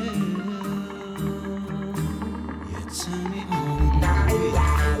 still you turn me on.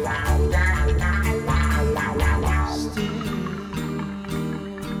 Still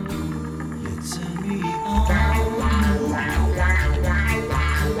you turn me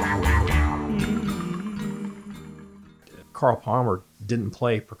Carl Palmer didn't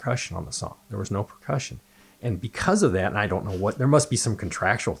play percussion on the song. There was no percussion. And because of that, and I don't know what, there must be some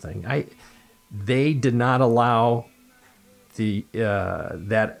contractual thing. They did not allow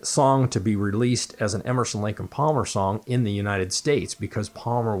that song to be released as an Emerson, Lake and Palmer song in the United States because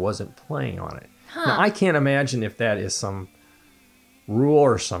Palmer wasn't playing on it. Now, I can't imagine if that is some rule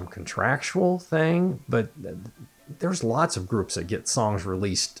or some contractual thing, but there's lots of groups that get songs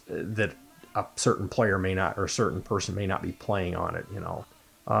released that a certain player may not, or a certain person may not be playing on it,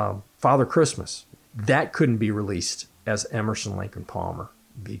 Father Christmas, that couldn't be released as Emerson, Lake and Palmer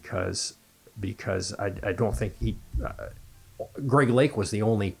because I don't think Greg Lake was the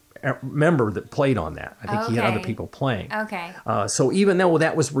only member that played on that. I think he had other people playing. Okay. So even though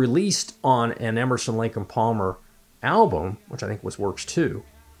that was released on an Emerson, Lake and Palmer album, which I think was Works 2,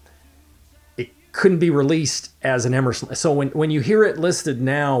 it couldn't be released as an Emerson. So when you hear it listed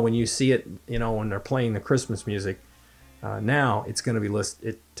now, when you see it, when they're playing the Christmas music, now it's going to be listed.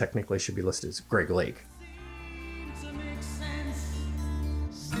 It technically should be listed as Greg Lake. to make sense.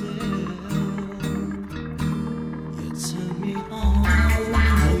 Still you turn me on.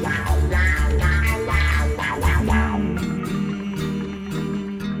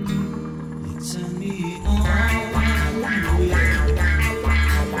 You turn me on.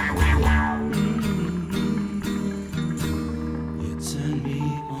 You turn me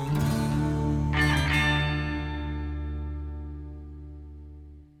on.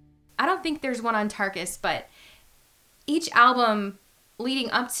 I don't think there's one on Tarkus, but each album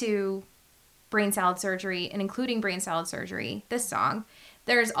leading up to Brain Salad Surgery and including Brain Salad Surgery, this song,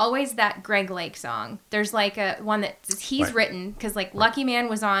 there's always that Greg Lake song. There's like a one that he's written, because like Lucky Man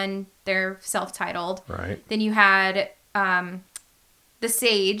was on their self-titled. Right. Then you had The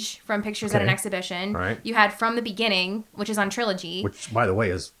Sage from Pictures at an Exhibition. Right. You had From the Beginning, which is on Trilogy. Which, by the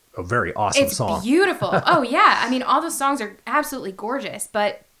way, is a very awesome song. It's beautiful. Oh, yeah. I mean, all the songs are absolutely gorgeous.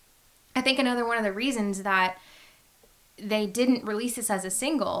 But I think another one of the reasons that they didn't release this as a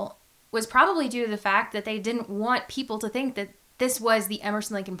single was probably due to the fact that they didn't want people to think that this was the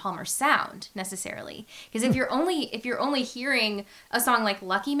Emerson, Lake and Palmer sound necessarily. Because if you're only hearing a song like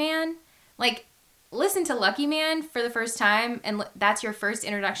Lucky Man, like listen to Lucky Man for the first time and that's your first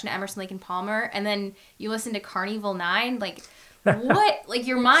introduction to Emerson, Lake and Palmer, and then you listen to Carnival 9, like what? Like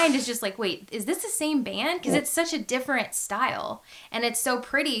your mind is just like, wait, is this the same band? Because it's such a different style and it's so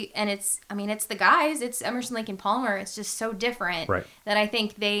pretty, and it's the guys, it's Emerson, Lake and Palmer. It's just so different that I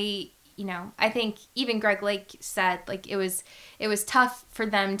think they, I think even Greg Lake said like it was tough for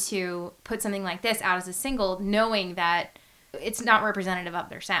them to put something like this out as a single, knowing that it's not representative of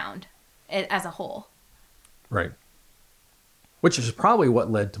their sound as a whole. Right. Which is probably what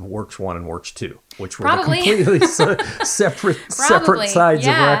led to Works 1 and Works 2, which were the completely separate sides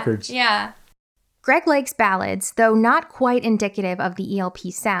of records. Yeah. Greg Lake's ballads, though not quite indicative of the ELP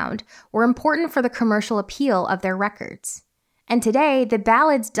sound, were important for the commercial appeal of their records. And today, the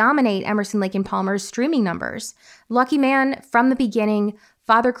ballads dominate Emerson, Lake and Palmer's streaming numbers. Lucky Man, From the Beginning,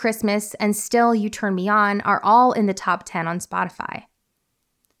 Father Christmas, and Still You Turn Me On are all in the top 10 on Spotify.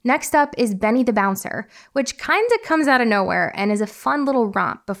 Next up is Benny the Bouncer, which kinda comes out of nowhere and is a fun little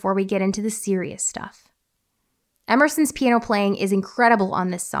romp before we get into the serious stuff. Emerson's piano playing is incredible on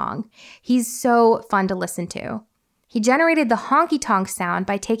this song. He's so fun to listen to. He generated the honky-tonk sound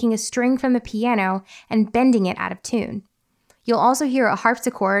by taking a string from the piano and bending it out of tune. You'll also hear a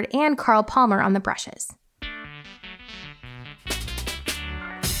harpsichord and Carl Palmer on the brushes.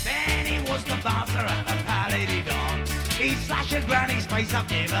 Benny was the bouncer at the Palady dance. He'd slash a granny's face up,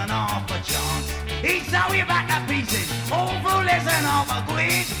 given half a chance. He'd sell you back to pieces, all for less than half a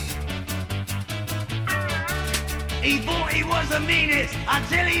quid. He thought he was the meanest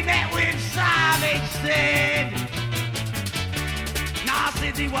until he met with Savage Sid.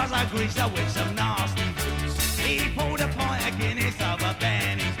 Nasty he was a greaser with some nasty boots. He pulled a pint of Guinness over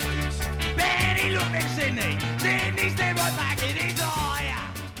Benny's boots. Benny looked at Sydney. Sydney stared right back in his eye.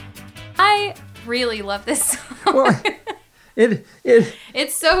 I really love this song. Well,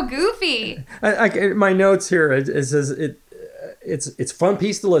 it's so goofy. My notes here, it says it's a fun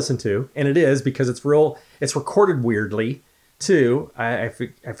piece to listen to, and it is because it's recorded weirdly too. I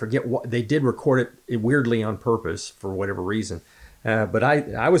forget what they did, record it weirdly on purpose for whatever reason. But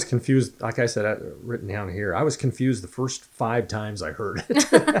I was confused. Like I said, written down here, I was confused the first 5 times I heard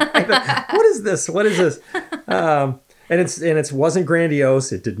it. I thought, what is this? What is this? And it wasn't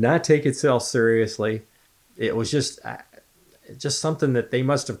grandiose. It did not take itself seriously. It was just something that they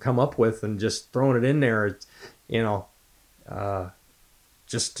must have come up with and just thrown it in there,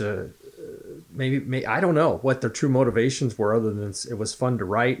 just to maybe I don't know what their true motivations were, other than it was fun to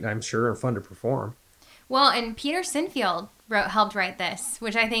write, I'm sure, and fun to perform. Well, and Peter Sinfield helped write this,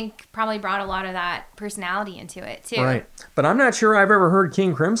 which I think probably brought a lot of that personality into it too. Right, but I'm not sure I've ever heard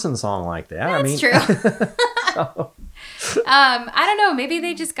King Crimson's song like that. That's true. So. I don't know. Maybe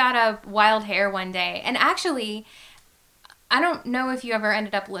they just got a wild hair one day. And actually, I don't know if you ever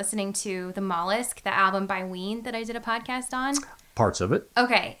ended up listening to The Mollusk, the album by Ween that I did a podcast on. Parts of it.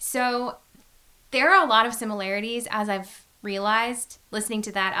 Okay, so there are a lot of similarities, as I've realized, listening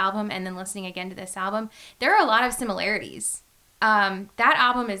to that album and then listening again to this album. There are a lot of similarities. That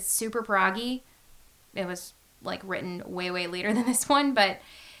album is super proggy. It was written way, way later than this one, but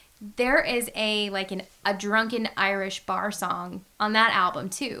there is a drunken Irish bar song on that album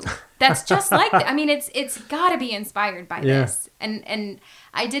too. That's just like that. I mean, it's got to be inspired by this. And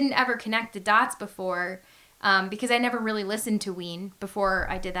I didn't ever connect the dots before because I never really listened to Ween before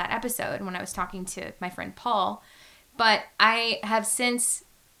I did that episode when I was talking to my friend Paul. But I have since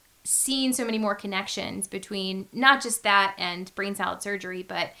seen so many more connections between not just that and Brain Salad Surgery,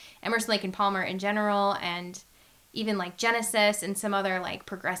 but Emerson, Lake and Palmer in general, and even Genesis and some other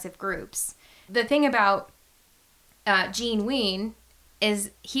progressive groups. The thing about Gene Ween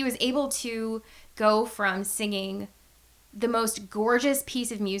is he was able to go from singing the most gorgeous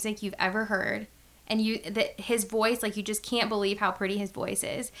piece of music you've ever heard, and his voice, you just can't believe how pretty his voice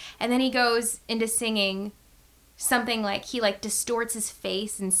is, and then he goes into singing something he distorts his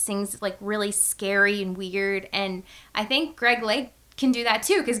face and sings really scary and weird. And I think Greg Lake can do that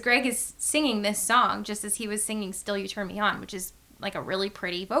too, because Greg is singing this song just as he was singing Still You Turn Me On, which is a really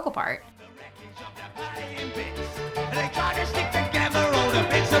pretty vocal part. They tried to stick together all the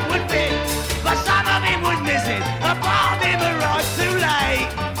bits that would fit, but some of him was missing. A part of him arrived too late.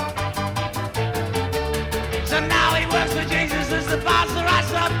 So now he works for Jesus as the pastor at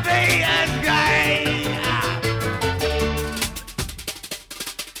St. Peter's Gate.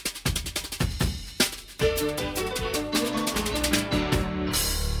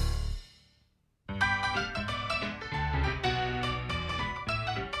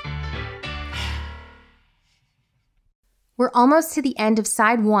 We're almost to the end of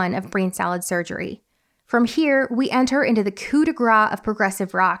side 1 of Brain Salad Surgery. From here, we enter into the coup de grace of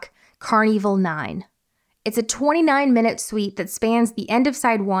progressive rock, Carnival 9. It's a 29-minute suite that spans the end of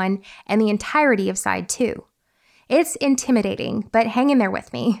side 1 and the entirety of side 2. It's intimidating, but hang in there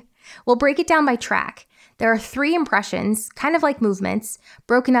with me. We'll break it down by track. There are 3 impressions, kind of like movements,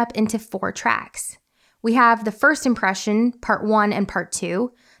 broken up into 4 tracks. We have the first impression, part 1 and part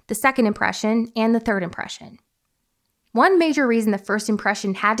 2, the second impression, and the third impression. One major reason the first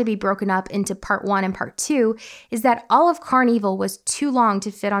impression had to be broken up into part 1 and part 2 is that all of Carnival was too long to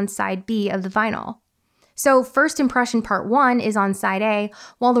fit on side B of the vinyl. So first impression part 1 is on side A,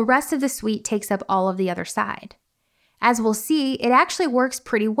 while the rest of the suite takes up all of the other side. As we'll see, it actually works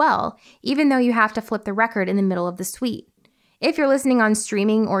pretty well, even though you have to flip the record in the middle of the suite. If you're listening on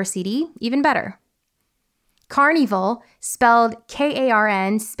streaming or CD, even better. Carnival, spelled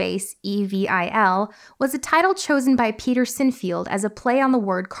Karn space Evil, was a title chosen by Peter Sinfield as a play on the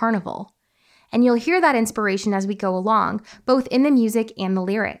word carnival. and you'll hear that inspiration as we go along, both in the music and the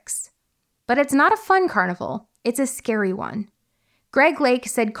lyrics. But it's not a fun carnival, it's a scary one. Greg Lake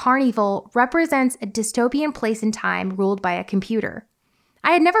said Carnival represents a dystopian place and time ruled by a computer.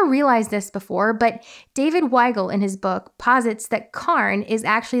 I had never realized this before, but David Weigel in his book posits that Carn is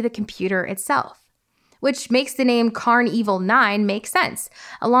actually the computer itself, which makes the name Carnival 9 make sense,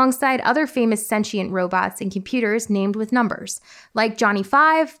 alongside other famous sentient robots and computers named with numbers, like Johnny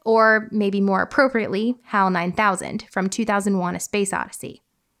 5, or maybe more appropriately, HAL 9000 from 2001: A Space Odyssey.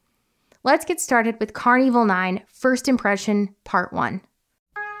 Let's get started with Carnival 9, First Impression, Part 1.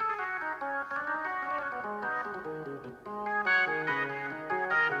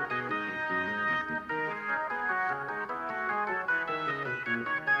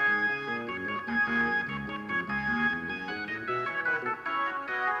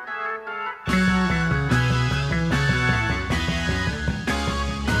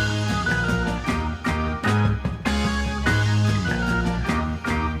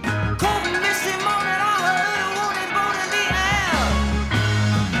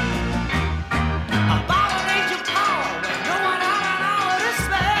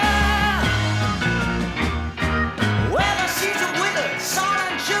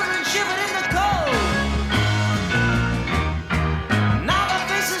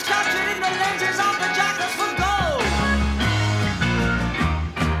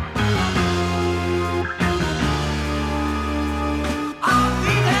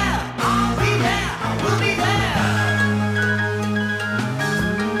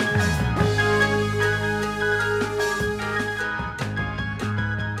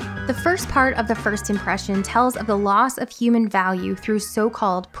 The first part of the First Impression tells of the loss of human value through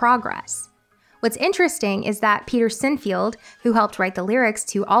so-called progress. What's interesting is that Peter Sinfield, who helped write the lyrics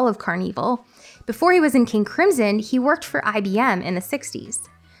to all of Carnival, before he was in King Crimson, he worked for IBM in the 60s.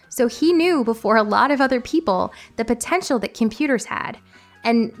 So he knew before a lot of other people the potential that computers had,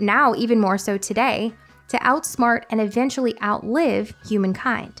 and now even more so today, to outsmart and eventually outlive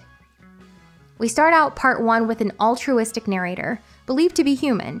humankind. We start out part 1 with an altruistic narrator, believed to be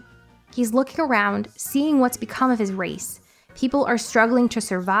human. He's looking around, seeing what's become of his race. People are struggling to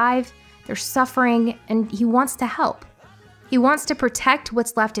survive, they're suffering, and he wants to help. He wants to protect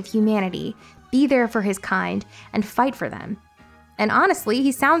what's left of humanity, be there for his kind, and fight for them. And honestly,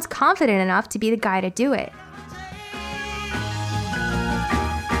 he sounds confident enough to be the guy to do it.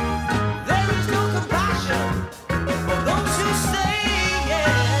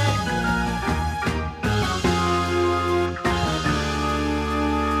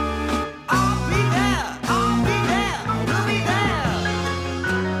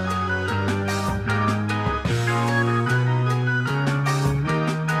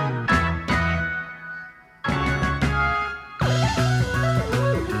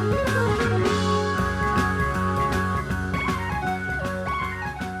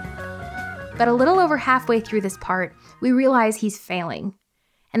 But a little over halfway through this part, we realize he's failing.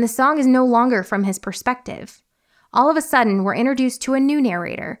 And the song is no longer from his perspective. All of a sudden, we're introduced to a new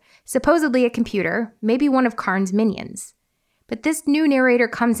narrator, supposedly a computer, maybe one of Carn's minions. But this new narrator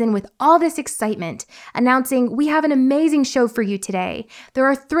comes in with all this excitement, announcing, "We have an amazing show for you today. There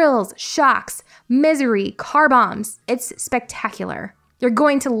are thrills, shocks, misery, car bombs. It's spectacular. You're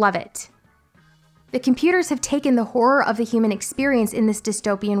going to love it." The computers have taken the horror of the human experience in this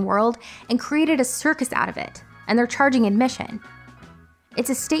dystopian world and created a circus out of it, and they're charging admission. It's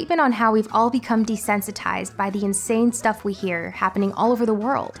a statement on how we've all become desensitized by the insane stuff we hear happening all over the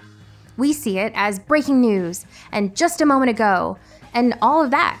world. We see it as breaking news, and just a moment ago, and all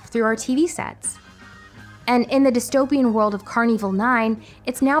of that through our TV sets. And in the dystopian world of Carnival 9,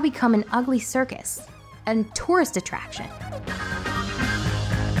 it's now become an ugly circus, a tourist attraction.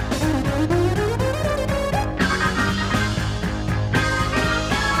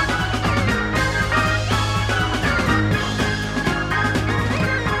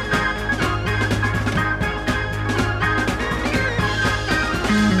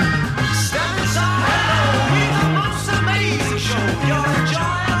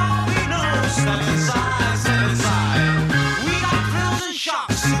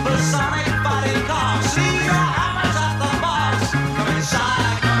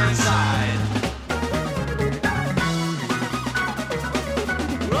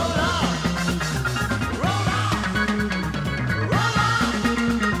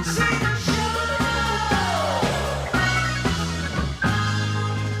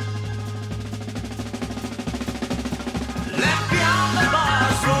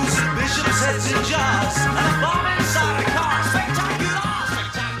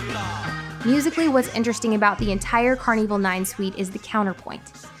 Musically, what's interesting about the entire Carnival 9 suite is the counterpoint.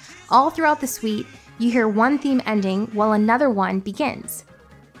 All throughout the suite, you hear one theme ending while another one begins.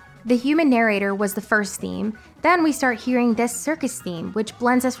 The human narrator was the first theme, then we start hearing this circus theme, which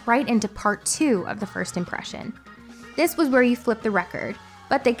blends us right into part 2 of the first impression. This was where you flip the record,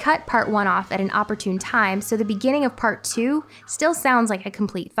 but they cut part 1 off at an opportune time, so the beginning of part 2 still sounds like a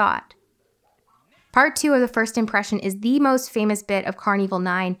complete thought. Part 2 of the first impression is the most famous bit of Carnival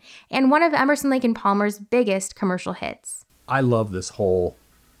 9 and one of Emerson, Lake and Palmer's biggest commercial hits. I love this whole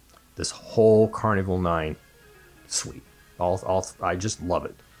Carnival 9 suite. I just love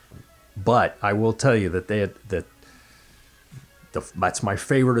it. But I will tell you that that's my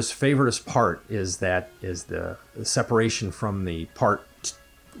favoriteest part is the separation from the part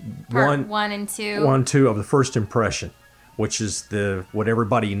one and two of the first impression, which is what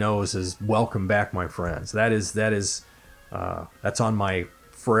everybody knows as "Welcome Back, My Friends." That's on my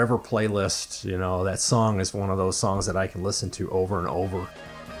forever playlist. You know, that song is one of those songs that I can listen to over and over.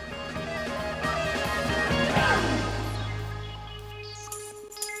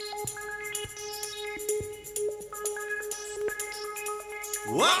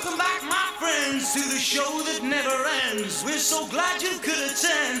 Welcome back, my friends, to the show that never ends. We're so glad you could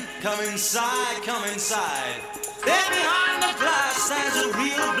attend. Come inside, come inside. There behind the glass stands a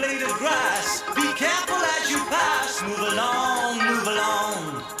real blade of grass. Be careful as you pass. Move along, move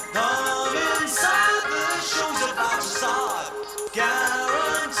along. Come inside, the show's about to start.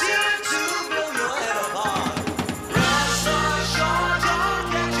 Guaranteed to blow your head apart. Rest assured, you'll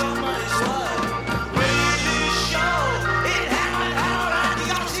get your money's worth. Really show, it happened out, and you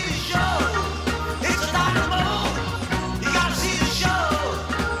gotta see the show. It's a dynamo, you gotta see the show.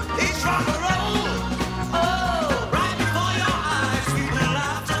 It's rock and roll. Oh, right before your eyes, people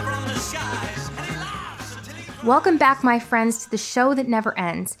laughter from the skies, and he laughs until he... Welcome back, my friends, to the show that never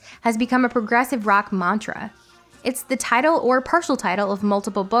ends has become a progressive rock mantra. It's the title or partial title of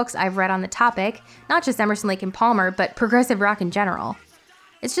multiple books I've read on the topic, not just Emerson, Lake and Palmer, but progressive rock in general.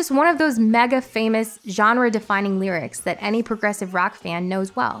 It's just one of those mega famous genre-defining lyrics that any progressive rock fan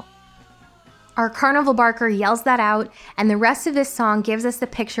knows well. Our carnival barker yells that out, and the rest of this song gives us the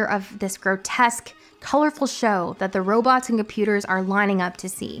picture of this grotesque, colorful show that the robots and computers are lining up to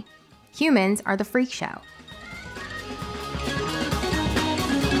see. Humans are the freak show.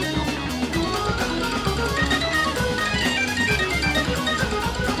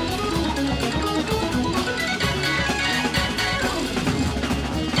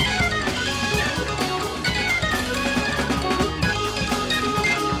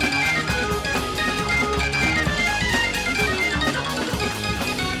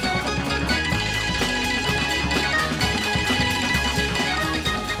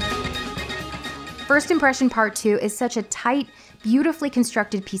 First Impression Part 2 is such a tight, beautifully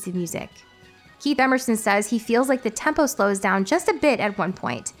constructed piece of music. Keith Emerson says he feels like the tempo slows down just a bit at one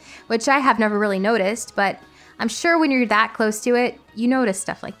point, which I have never really noticed, but I'm sure when you're that close to it, you notice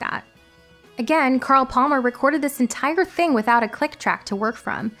stuff like that. Again, Carl Palmer recorded this entire thing without a click track to work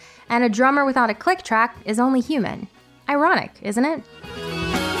from, and a drummer without a click track is only human. Ironic, isn't it?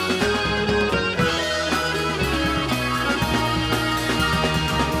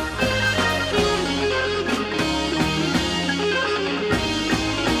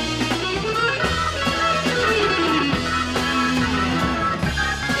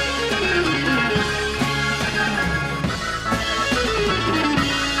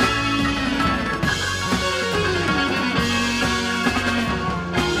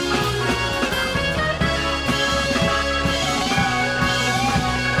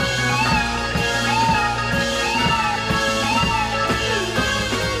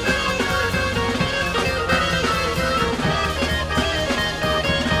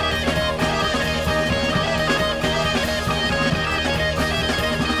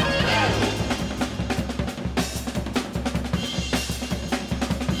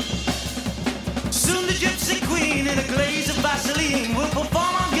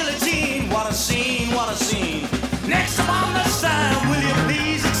 Next upon the stand, will you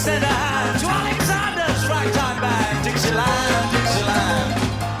please extend a hand to Alexander's ragtime band, Dixieland, Dixieland.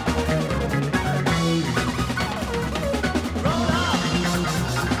 Roll on,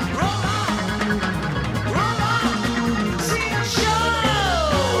 roll on, roll on, see the show.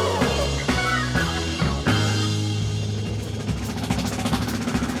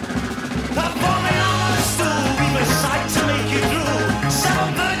 Performing on a stool, we recite to make you through.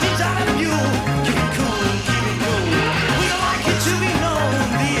 7 virgins and a mule, keep it cool.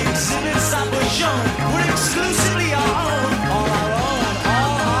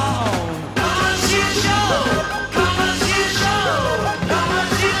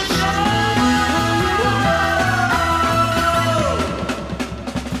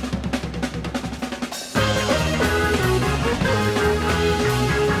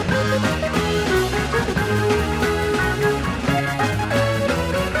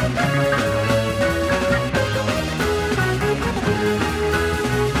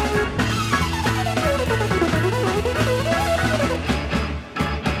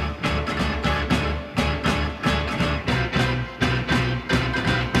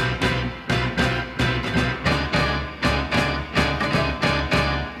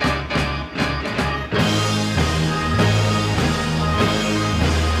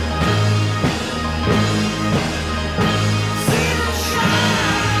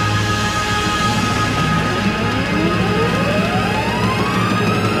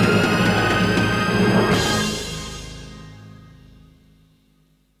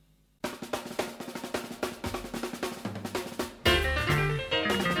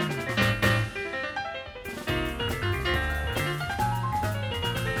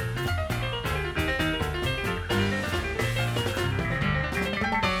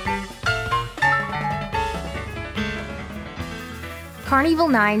 Carnival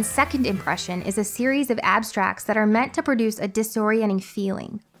 9's second impression is a series of abstracts that are meant to produce a disorienting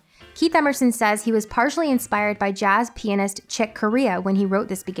feeling. Keith Emerson says he was partially inspired by jazz pianist Chick Corea when he wrote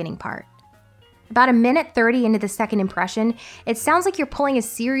this beginning part. About a minute 30 into the second impression, it sounds like you're pulling a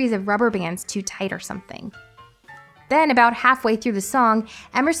series of rubber bands too tight or something. Then, about halfway through the song,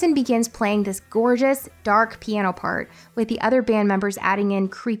 Emerson begins playing this gorgeous, dark piano part, with the other band members adding in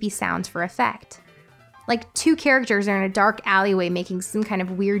creepy sounds for effect. Like two characters are in a dark alleyway making some kind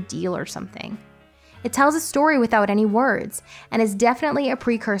of weird deal or something. It tells a story without any words, and is definitely a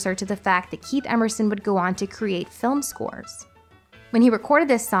precursor to the fact that Keith Emerson would go on to create film scores. When he recorded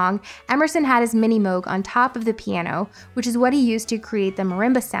this song, Emerson had his Mini Moog on top of the piano, which is what he used to create the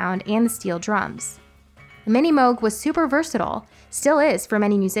marimba sound and the steel drums. The Mini Moog was super versatile, still is for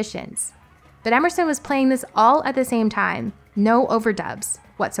many musicians. But Emerson was playing this all at the same time, no overdubs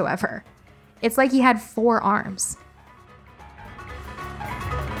whatsoever. It's like he had 4 arms.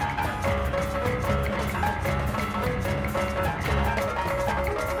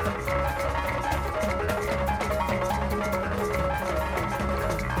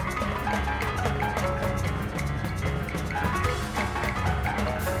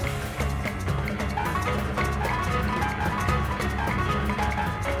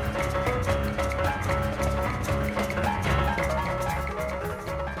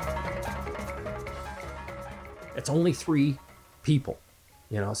 It's only 3 people.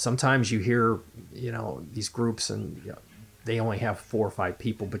 Sometimes you hear, these groups and they only have 4 or 5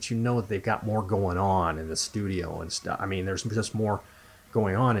 people, but that they've got more going on in the studio and stuff. I mean, there's just more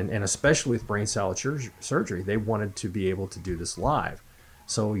going on. And especially with brain salad surgery, they wanted to be able to do this live.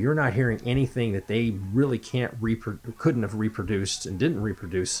 So you're not hearing anything that they really couldn't have reproduced and didn't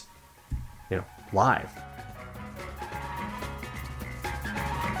reproduce, live.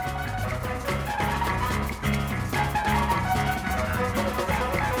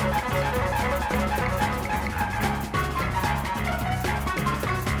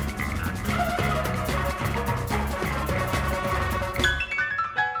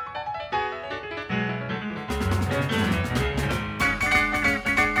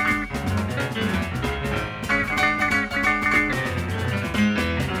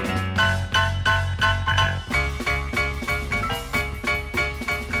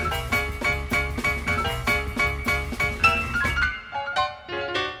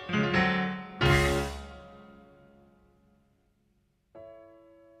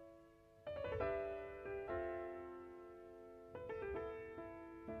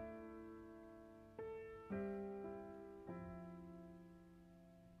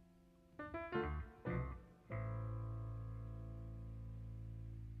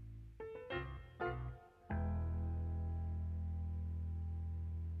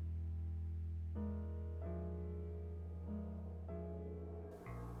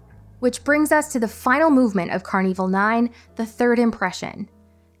 Which brings us to the final movement of Carnival 9, the third impression.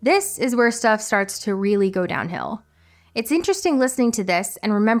 This is where stuff starts to really go downhill. It's interesting listening to this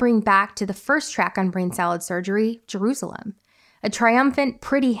and remembering back to the first track on Brain Salad Surgery, Jerusalem. A triumphant,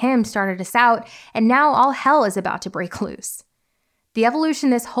 pretty hymn started us out, and now all hell is about to break loose. The evolution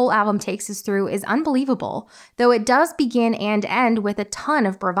this whole album takes us through is unbelievable, though it does begin and end with a ton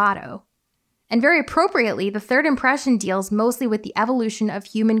of bravado. And very appropriately, the third impression deals mostly with the evolution of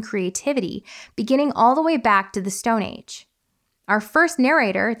human creativity, beginning all the way back to the Stone Age. Our first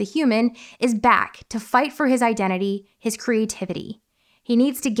narrator, the human, is back to fight for his identity, his creativity. He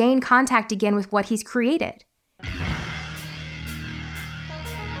needs to gain contact again with what he's created.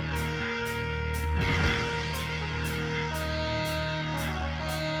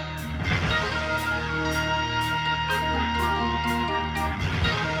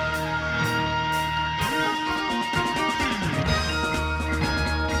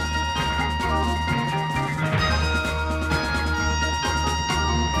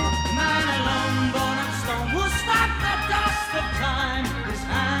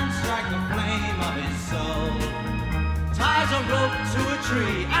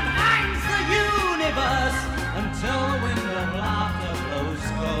 Tree and hangs the universe until the wind of laughter blows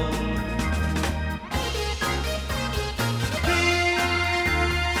cold. Fear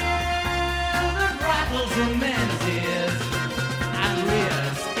that rattles in men's ears and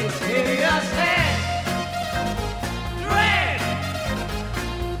rears its hideous head. Dread,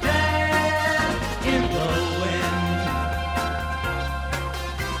 death in the wind.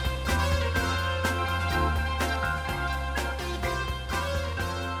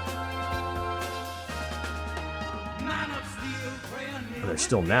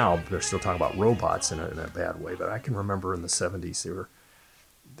 They're still talking about robots in a bad way, but I can remember in the 70s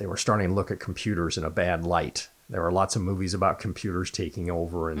they were starting to look at computers in a bad light. There are lots of movies about computers taking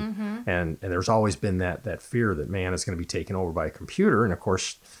over, and there's always been that fear that man is going to be taken over by a computer. And of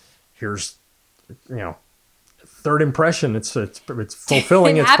course, here's, third impression. It's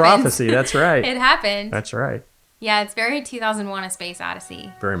fulfilling its prophecy. That's right. It happened. That's right. Yeah, it's very 2001: A Space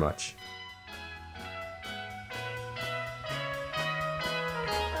Odyssey. Very much.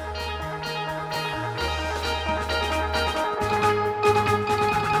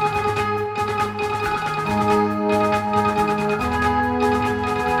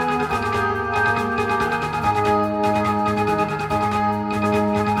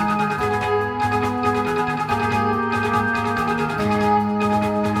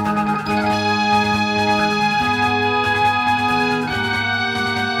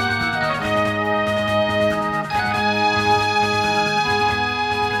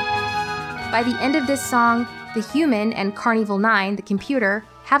 By the end of this song, the human and Carnival 9, the computer,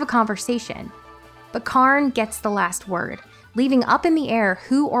 have a conversation. But Karn gets the last word, leaving up in the air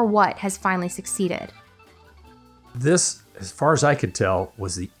who or what has finally succeeded. This, as far as I could tell,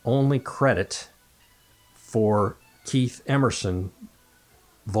 was the only credit for Keith Emerson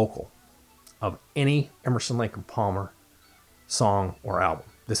vocal of any Emerson, Lake and Palmer song or album.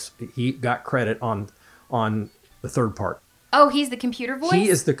 He got credit on the third part. Oh, he's the computer voice? He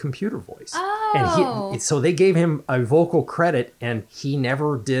is the computer voice. Oh. And so they gave him a vocal credit, and he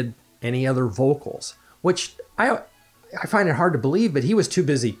never did any other vocals, which I find it hard to believe, but he was too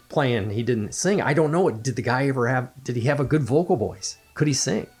busy playing. He didn't sing. I don't know. Did he have a good vocal voice? Could he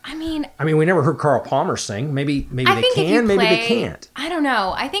sing? I mean, we never heard Carl Palmer sing. Maybe they can, maybe they can't. I don't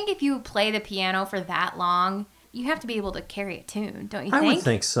know. I think if you play the piano for that long, you have to be able to carry a tune, don't you think? I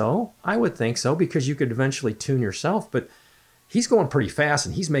would think so, because you could eventually tune yourself, but he's going pretty fast,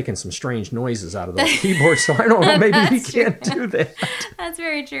 and he's making some strange noises out of those keyboards, so I don't know, maybe he can't do that. That's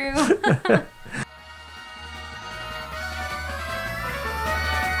very true.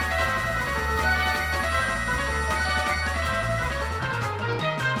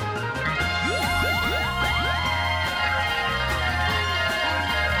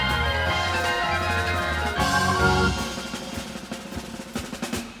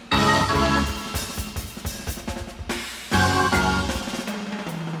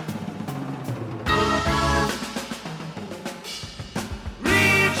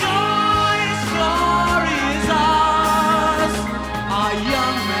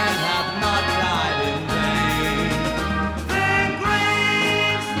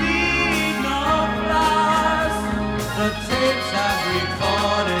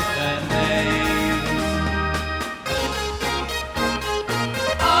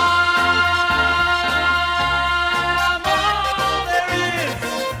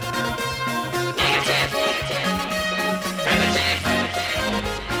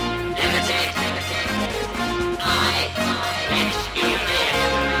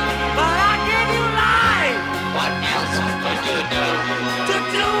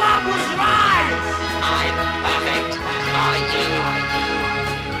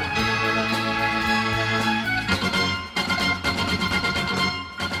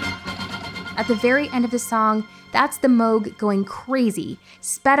 At the very end of the song, that's the Moog going crazy,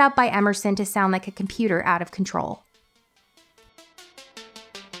 sped up by Emerson to sound like a computer out of control.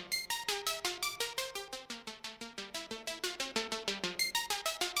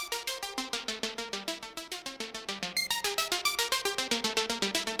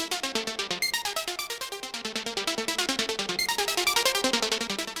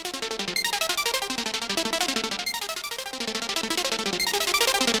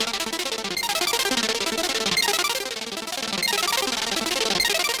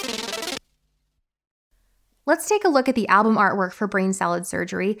 Let's take a look at the album artwork for Brain Salad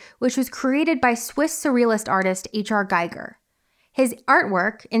Surgery, which was created by Swiss surrealist artist H.R. Giger. His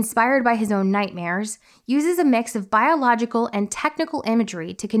artwork, inspired by his own nightmares, uses a mix of biological and technical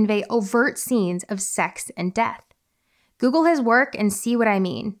imagery to convey overt scenes of sex and death. Google his work and see what I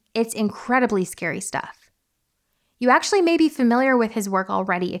mean. It's incredibly scary stuff. You actually may be familiar with his work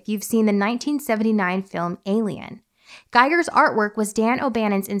already if you've seen the 1979 film Alien. Giger's artwork was Dan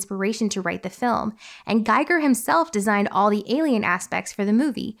O'Bannon's inspiration to write the film, and Giger himself designed all the alien aspects for the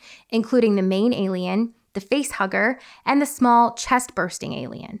movie, including the main alien, the face hugger, and the small chest-bursting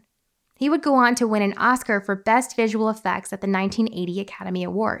alien. He would go on to win an Oscar for Best Visual Effects at the 1980 Academy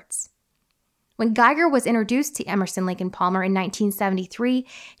Awards. When Giger was introduced to Emerson, Lake and Palmer in 1973,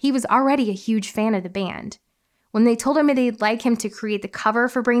 he was already a huge fan of the band. When they told him they'd like him to create the cover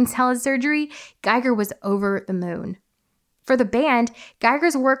for Brain Salad Surgery, Giger was over the moon. For the band,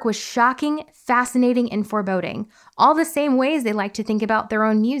 Giger's work was shocking, fascinating, and foreboding, all the same ways they like to think about their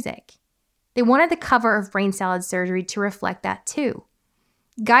own music. They wanted the cover of Brain Salad Surgery to reflect that too.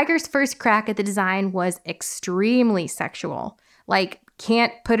 Geiger's first crack at the design was extremely sexual, like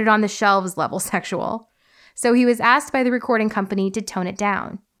can't put it on the shelves level sexual. So he was asked by the recording company to tone it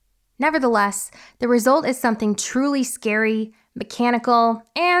down. Nevertheless, the result is something truly scary, mechanical,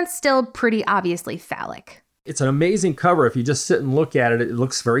 and still pretty obviously phallic. It's an amazing cover. If you just sit and look at it, it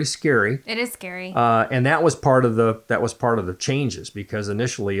looks very scary. It is scary. And that was part of the changes, because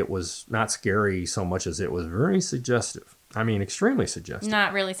initially it was not scary so much as it was very suggestive. I mean, extremely suggestive.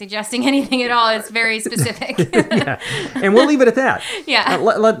 Not really suggesting anything at all. It's very specific. Yeah. And we'll leave it at that. Yeah.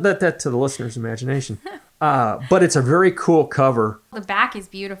 Let that to the listener's imagination. But it's a very cool cover. The back is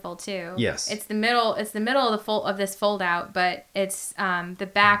beautiful too. Yes. It's the middle of this fold out, but it's the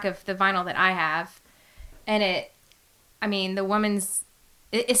back of the vinyl that I have. And the woman's,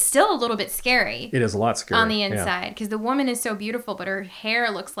 it's still a little bit scary. It is a lot scary. On the inside, because the woman is so beautiful, but her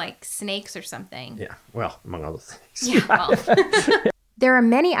hair looks like snakes or something. Yeah, well, among other things. Yeah, well. There are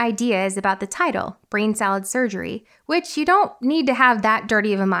many ideas about the title, Brain Salad Surgery, which you don't need to have that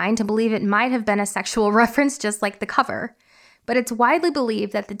dirty of a mind to believe it might have been a sexual reference just like the cover. But it's widely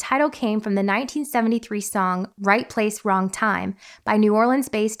believed that the title came from the 1973 song Right Place, Wrong Time by New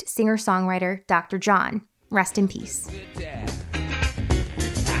Orleans-based singer-songwriter Dr. John. Rest in peace. I've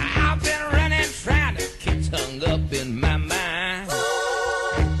been running, trying to get hung up in my mind.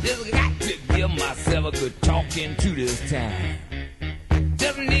 Just got to give myself a good talking to this time.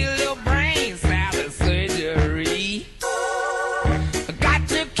 Just need a little brain salad surgery. Got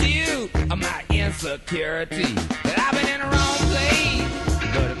to cue my insecurity. That I've been in the wrong place,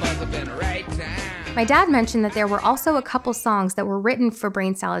 but it must have been the right time. My dad mentioned that there were also a couple songs that were written for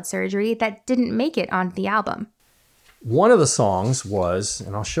Brain Salad Surgery that didn't make it on the album. One of the songs was,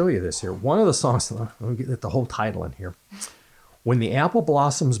 and I'll show you this here, one of the songs, let me get the whole title in here. When the apple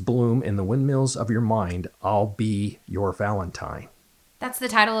blossoms bloom in the windmills of your mind, I'll be your Valentine. That's the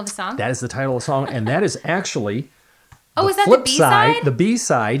title of a song? That is the title of the song, and that is actually is that the B-side? The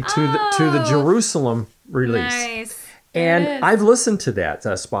B-side to the Jerusalem release. Nice. And I've listened to that.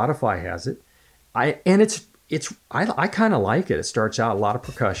 Spotify has it. I kind of like it. It starts out a lot of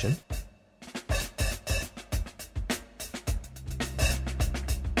percussion.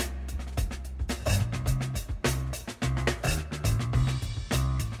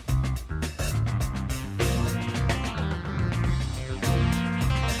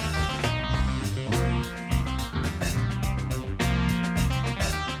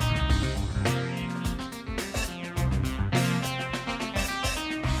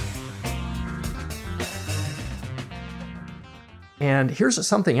 And here's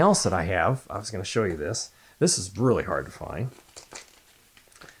something else that I have. I was going to show you this. This is really hard to find.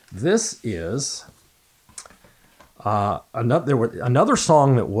 This is another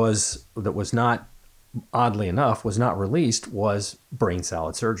song that was not, oddly enough, was not released, was Brain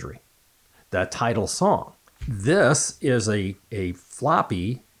Salad Surgery, the title song. This is a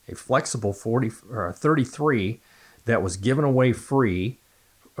floppy, a flexible 33 that was given away free.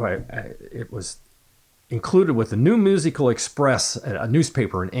 It was included with the New Musical Express, a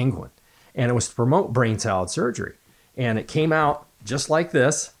newspaper in England, and it was to promote Brain Salad Surgery. And it came out just like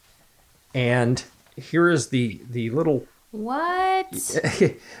this, and here is the little... What?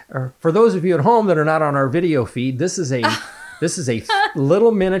 For those of you at home that are not on our video feed, this is a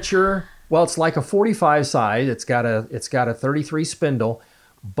little miniature. Well, it's like a 45 size. It's got a 33 spindle,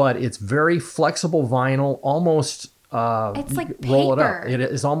 but it's very flexible vinyl, almost... it's like paper. Roll it up. It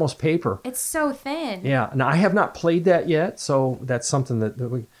is almost paper. It's so thin. Yeah. Now I have not played that yet, so that's something that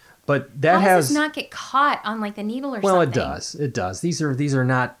we. But that How does this not get caught on like the needle or something? Well, it does. It does. These are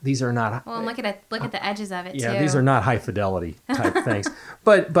not. Well, look at the edges of it too. Yeah, these are not high fidelity type things.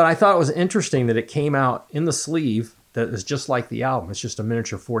 But I thought it was interesting that it came out in the sleeve that is just like the album. It's just a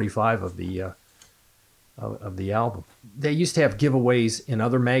miniature 45 of the album. They used to have giveaways in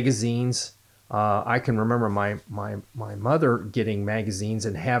other magazines. I can remember my mother getting magazines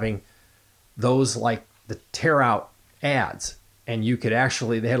and having those like the tear out ads, and you could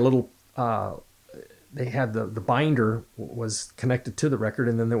actually, they had a little, they had the binder was connected to the record,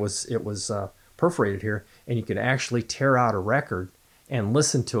 and then it was perforated here, and you could actually tear out a record and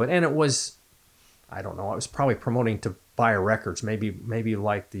listen to it. And it was, I don't know, I was probably promoting to buy records, maybe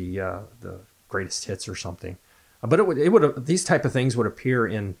like the greatest hits or something. But it would these type of things would appear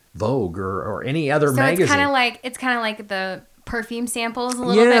in Vogue or any other magazine. So it's kind of like the perfume samples a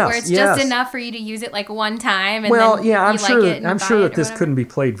little bit, where it's just enough for you to use it like one time. And I'm sure that this couldn't be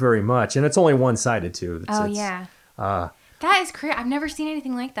played very much, and it's only one-sided too. Yeah. That is crazy. I've never seen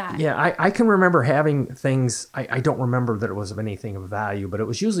anything like that. Yeah, I can remember having things. I don't remember that it was of anything of value, but it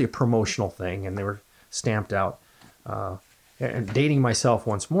was usually a promotional thing, and they were stamped out. And dating myself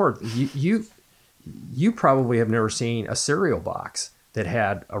once more, you probably have never seen a cereal box that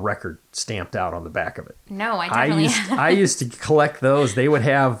had a record stamped out on the back of it. No, I definitely I used to collect those. They would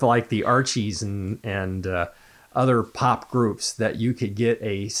have like the Archies and other pop groups that you could get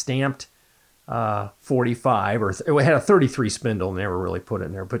a stamped 45, or it had a 33 spindle, never really put it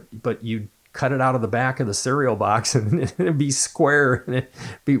in there, but you'd cut it out of the back of the cereal box and it'd be square, and it'd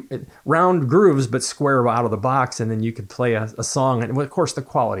be round grooves but square out of the box, and then you could play a song. And of course the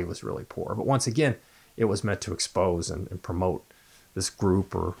quality was really poor, but once again it was meant to expose and promote this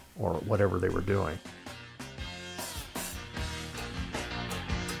group or whatever they were doing.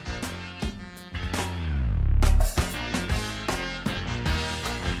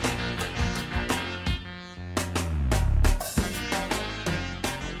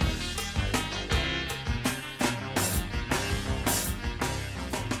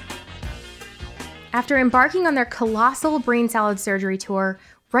 After embarking on their colossal brain salad surgery tour,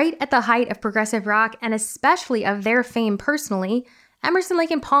 right at the height of progressive rock and especially of their fame personally, Emerson, Lake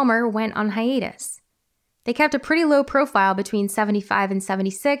and Palmer went on hiatus. They kept a pretty low profile between 75 and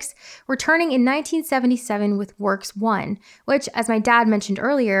 76, returning in 1977 with Works 1, which, as my dad mentioned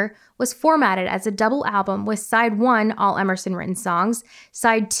earlier, was formatted as a double album with Side 1 all Emerson written songs,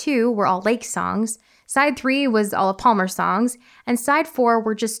 Side 2 were all Lake songs, Side 3 was all of Palmer songs, and Side 4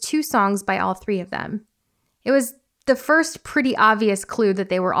 were just 2 songs by all 3 of them. It was the first pretty obvious clue that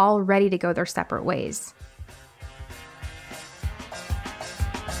they were all ready to go their separate ways.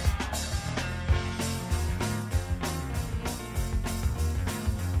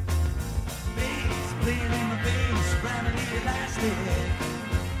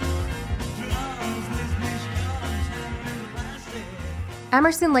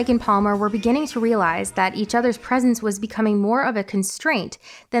 Emerson, Lake and Palmer were beginning to realize that each other's presence was becoming more of a constraint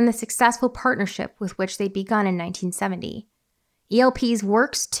than the successful partnership with which they'd begun in 1970. ELP's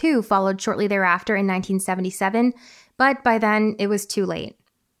Works 2 followed shortly thereafter in 1977, but by then it was too late.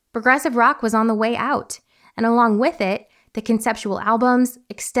 Progressive rock was on the way out, and along with it, the conceptual albums,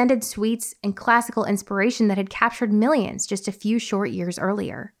 extended suites, and classical inspiration that had captured millions just a few short years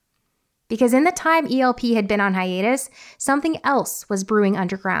earlier. Because in the time ELP had been on hiatus, something else was brewing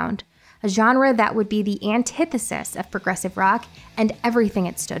underground, a genre that would be the antithesis of progressive rock and everything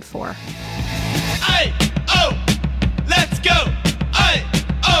it stood for. Aye, oh, let's go! Aye,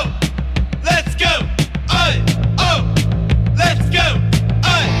 oh, let's go! Aye, oh, let's go!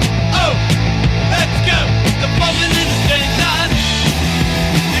 Aye, oh, let's go! The moment in the straight line,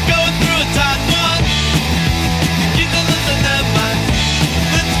 you're going through a tight one. You keep on losing their minds.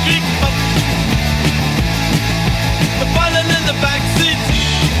 Let's creep up. The pilot in the back seat,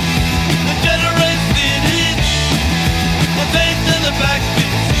 the generates the heat. The bass in the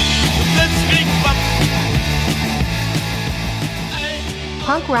backbeat. Let's creep up.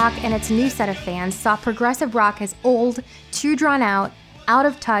 Punk rock and its new set of fans saw progressive rock as old, too drawn out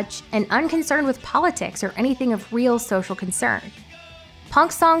of touch, and unconcerned with politics or anything of real social concern.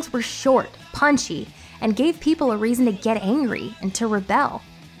 Punk songs were short, punchy, and gave people a reason to get angry and to rebel.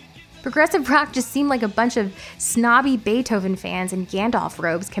 Progressive rock just seemed like a bunch of snobby Beethoven fans in Gandalf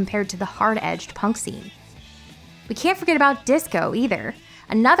robes compared to the hard-edged punk scene. We can't forget about disco either,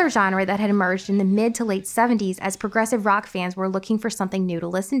 another genre that had emerged in the mid to late 70s as progressive rock fans were looking for something new to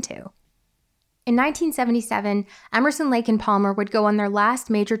listen to. In 1977, Emerson, Lake and Palmer would go on their last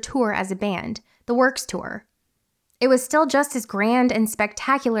major tour as a band, the Works Tour. It was still just as grand and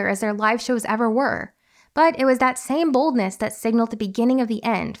spectacular as their live shows ever were, but it was that same boldness that signaled the beginning of the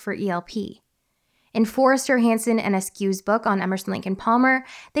end for ELP. In Forrester Hanson and Askew's book on Emerson, Lake and Palmer,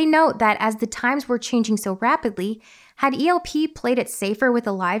 they note that as the times were changing so rapidly, had ELP played it safer with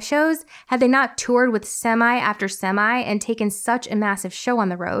the live shows, had they not toured with semi after semi and taken such a massive show on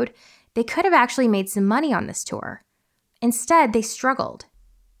the road, they could have actually made some money on this tour. Instead, they struggled.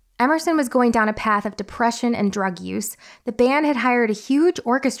 Emerson was going down a path of depression and drug use. The band had hired a huge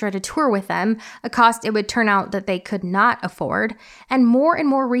orchestra to tour with them, a cost it would turn out that they could not afford, and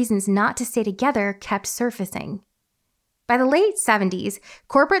more reasons not to stay together kept surfacing. By the late 70s,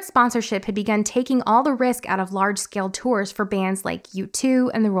 corporate sponsorship had begun taking all the risk out of large-scale tours for bands like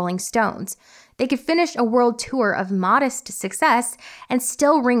U2 and the Rolling Stones. They could finish a world tour of modest success and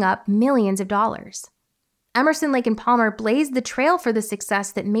still ring up millions of dollars. Emerson, Lake and Palmer blazed the trail for the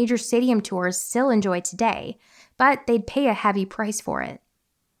success that major stadium tours still enjoy today, but they'd pay a heavy price for it.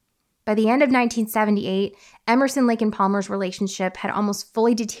 By the end of 1978, Emerson, Lake and Palmer's relationship had almost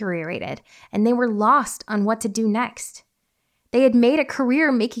fully deteriorated, and they were lost on what to do next. They had made a career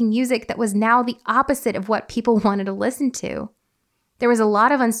making music that was now the opposite of what people wanted to listen to. There was a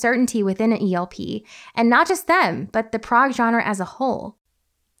lot of uncertainty within ELP, and not just them, but the prog genre as a whole.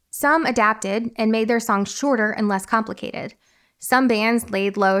 Some adapted and made their songs shorter and less complicated. Some bands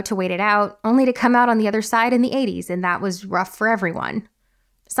laid low to wait it out, only to come out on the other side in the 80s, and that was rough for everyone.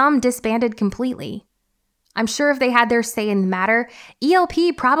 Some disbanded completely. I'm sure if they had their say in the matter,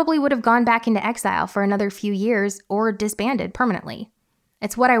 ELP probably would have gone back into exile for another few years or disbanded permanently.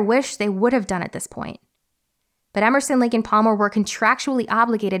 It's what I wish they would have done at this point. But Emerson, Lake and Palmer were contractually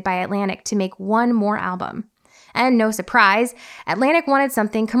obligated by Atlantic to make one more album. And no surprise, Atlantic wanted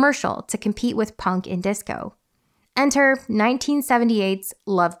something commercial to compete with punk and disco. Enter 1978's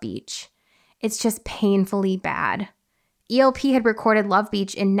Love Beach. It's just painfully bad. ELP had recorded Love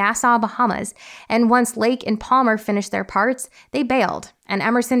Beach in Nassau, Bahamas, and once Lake and Palmer finished their parts, they bailed, and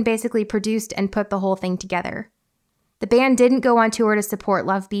Emerson basically produced and put the whole thing together. The band didn't go on tour to support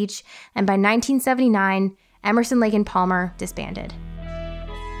Love Beach, and by 1979, Emerson, Lake and Palmer disbanded.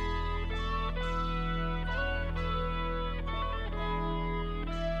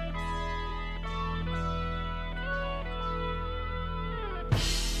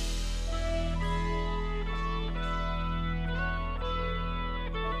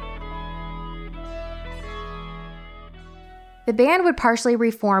 The band would partially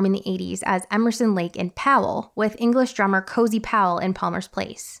reform in the 80s as Emerson, Lake and Powell, with English drummer Cozy Powell in Palmer's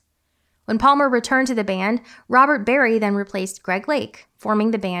place. When Palmer returned to the band, Robert Barry then replaced Greg Lake,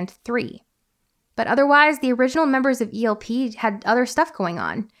 forming the band 3. But otherwise, the original members of ELP had other stuff going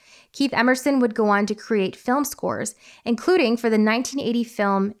on. Keith Emerson would go on to create film scores, including for the 1980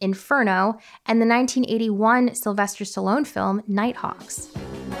 film Inferno and the 1981 Sylvester Stallone film Nighthawks.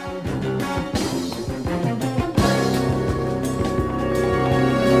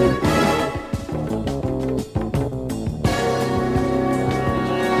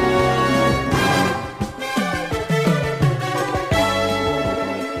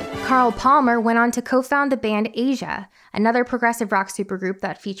 Carl Palmer went on to co-found the band Asia, another progressive rock supergroup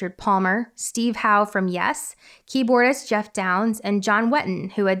that featured Palmer, Steve Howe from Yes, keyboardist Jeff Downes, and John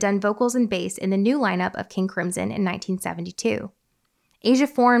Wetton, who had done vocals and bass in the new lineup of King Crimson in 1972. Asia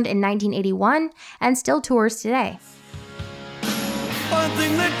formed in 1981 and still tours today. One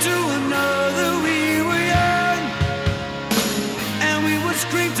thing led to another, we were young, and we would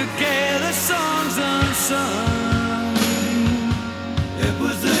scream together songs unsung. It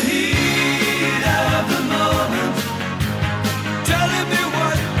was the heat of the moment, telling me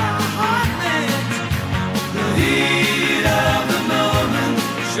what my heart meant. The heat of the moment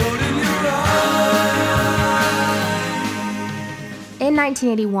showed in your eyes. In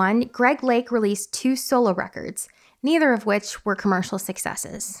 1981, Greg Lake released 2 solo records, neither of which were commercial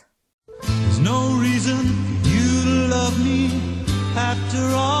successes. There's no reason for you to love me after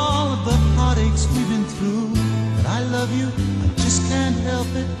all of the heartaches we've been through. But I love you, I just can't help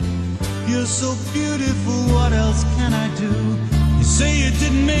it. You're so beautiful, what else can I do? You say you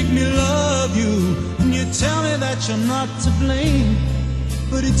didn't make me love you, and you tell me that you're not to blame.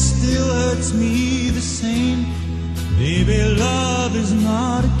 But it still hurts me the same. Baby, love is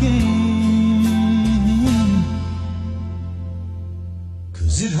not a game.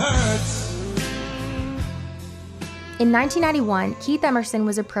 'Cause it hurts. In 1991, Keith Emerson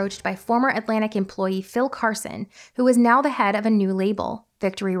was approached by former Atlantic employee Phil Carson, who was now the head of a new label,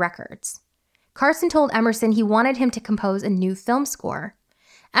 Victory Records. Carson told Emerson he wanted him to compose a new film score.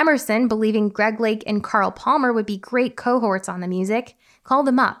 Emerson, believing Greg Lake and Carl Palmer would be great cohorts on the music, called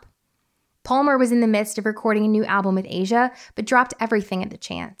them up. Palmer was in the midst of recording a new album with Asia, but dropped everything at the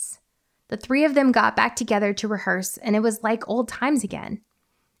chance. The 3 of them got back together to rehearse, and it was like old times again.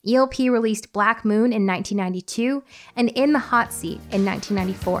 ELP released Black Moon in 1992 and In the Hot Seat in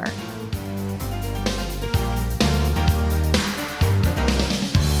 1994.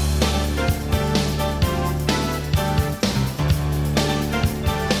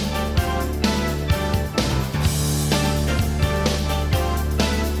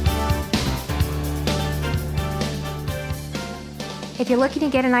 If you're looking to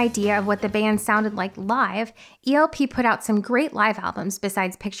get an idea of what the band sounded like live, ELP put out some great live albums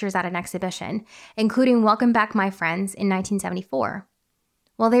besides Pictures at an Exhibition, including Welcome Back My Friends in 1974.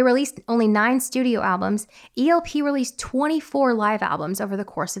 While they released only 9 studio albums, ELP released 24 live albums over the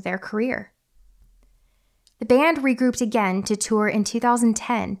course of their career. The band regrouped again to tour in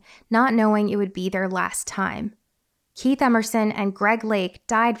 2010, not knowing it would be their last time. Keith Emerson and Greg Lake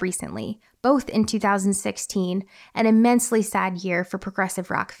died recently, both in 2016, an immensely sad year for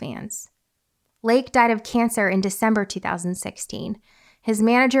progressive rock fans. Lake died of cancer in December 2016. His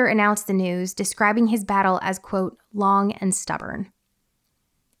manager announced the news, describing his battle as, quote, long and stubborn.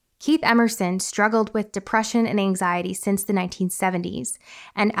 Keith Emerson struggled with depression and anxiety since the 1970s,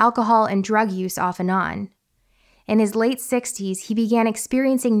 and alcohol and drug use off and on. In his late 60s, he began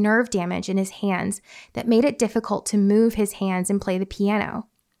experiencing nerve damage in his hands that made it difficult to move his hands and play the piano.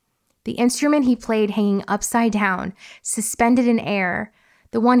 The instrument he played hanging upside down, suspended in air,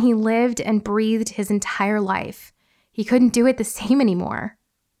 the one he lived and breathed his entire life, he couldn't do it the same anymore.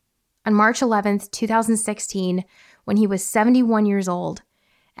 On March 11th, 2016, when he was 71 years old,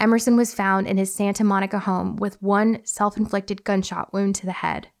 Emerson was found in his Santa Monica home with one self-inflicted gunshot wound to the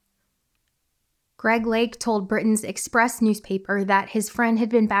head. Greg Lake told Britain's Express newspaper that his friend had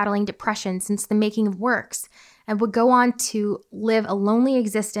been battling depression since the making of Works and would go on to live a lonely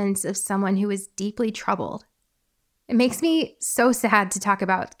existence of someone who is deeply troubled. It makes me so sad to talk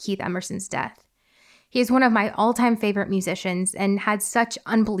about Keith Emerson's death. He is one of my all-time favorite musicians and had such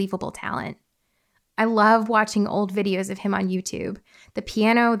unbelievable talent. I love watching old videos of him on YouTube. The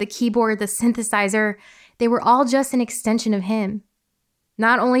piano, the keyboard, the synthesizer, they were all just an extension of him.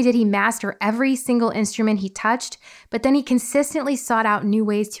 Not only did he master every single instrument he touched, but then he consistently sought out new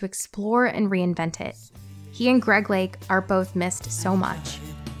ways to explore and reinvent it. He and Greg Lake are both missed so much.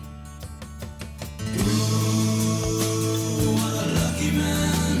 What a lucky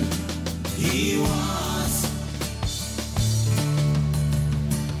man he was.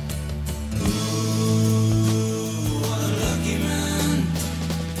 What a lucky man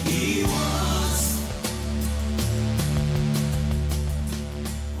he was.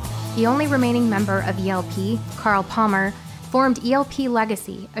 The only remaining member of ELP, Carl Palmer, formed ELP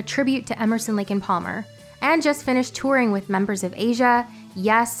Legacy, a tribute to Emerson, Lake and Palmer, and just finished touring with members of Asia,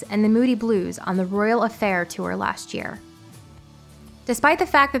 Yes, and the Moody Blues on the Royal Affair tour last year. Despite the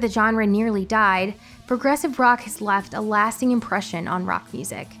fact that the genre nearly died, progressive rock has left a lasting impression on rock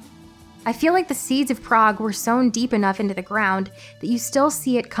music. I feel like the seeds of prog were sown deep enough into the ground that you still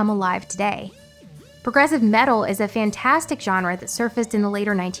see it come alive today. Progressive metal is a fantastic genre that surfaced in the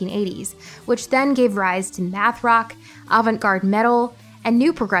later 1980s, which then gave rise to math rock, avant-garde metal, and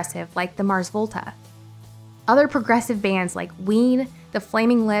new progressive like the Mars Volta. Other progressive bands like Ween, The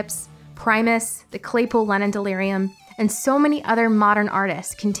Flaming Lips, Primus, the Claypool Lennon Delirium, and so many other modern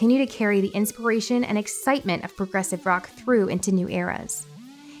artists continue to carry the inspiration and excitement of progressive rock through into new eras.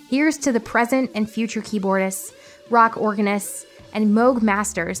 Here's to the present and future keyboardists, rock organists, and Moog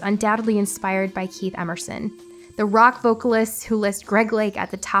masters undoubtedly inspired by Keith Emerson, the rock vocalists who list Greg Lake at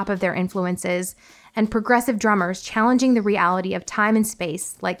the top of their influences, and progressive drummers challenging the reality of time and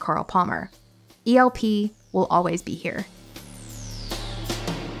space like Carl Palmer. ELP will always be here.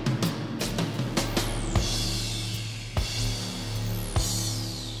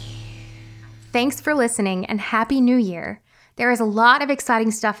 Thanks for listening and Happy New Year. There is a lot of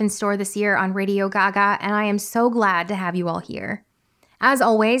exciting stuff in store this year on Radio Gaga, and I am so glad to have you all here. As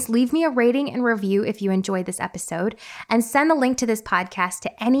always, leave me a rating and review if you enjoyed this episode, and send the link to this podcast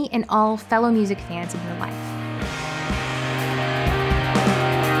to any and all fellow music fans in your life.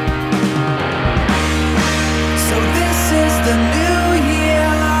 So this is the new year.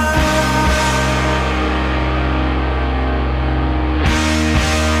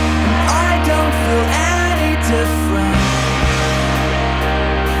 I don't feel any different.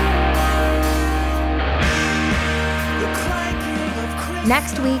 The clanking of Christmas.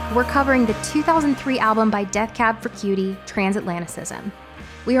 Next week, we're covering the 2003 album by Death Cab for Cutie, Transatlanticism.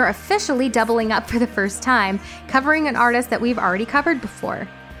 We are officially doubling up for the first time, covering an artist that we've already covered before.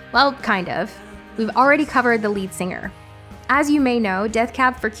 Well, kind of. We've already covered the lead singer. As you may know, Death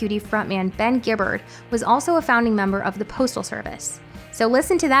Cab for Cutie frontman Ben Gibbard was also a founding member of the Postal Service. So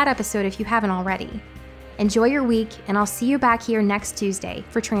listen to that episode if you haven't already. Enjoy your week, and I'll see you back here next Tuesday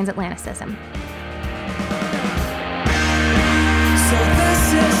for Transatlanticism. So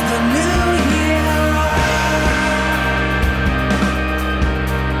this is the new year.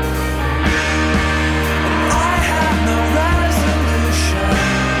 And I have no resolution.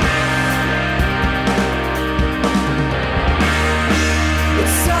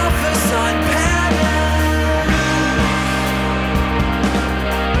 It's self-assigned pain.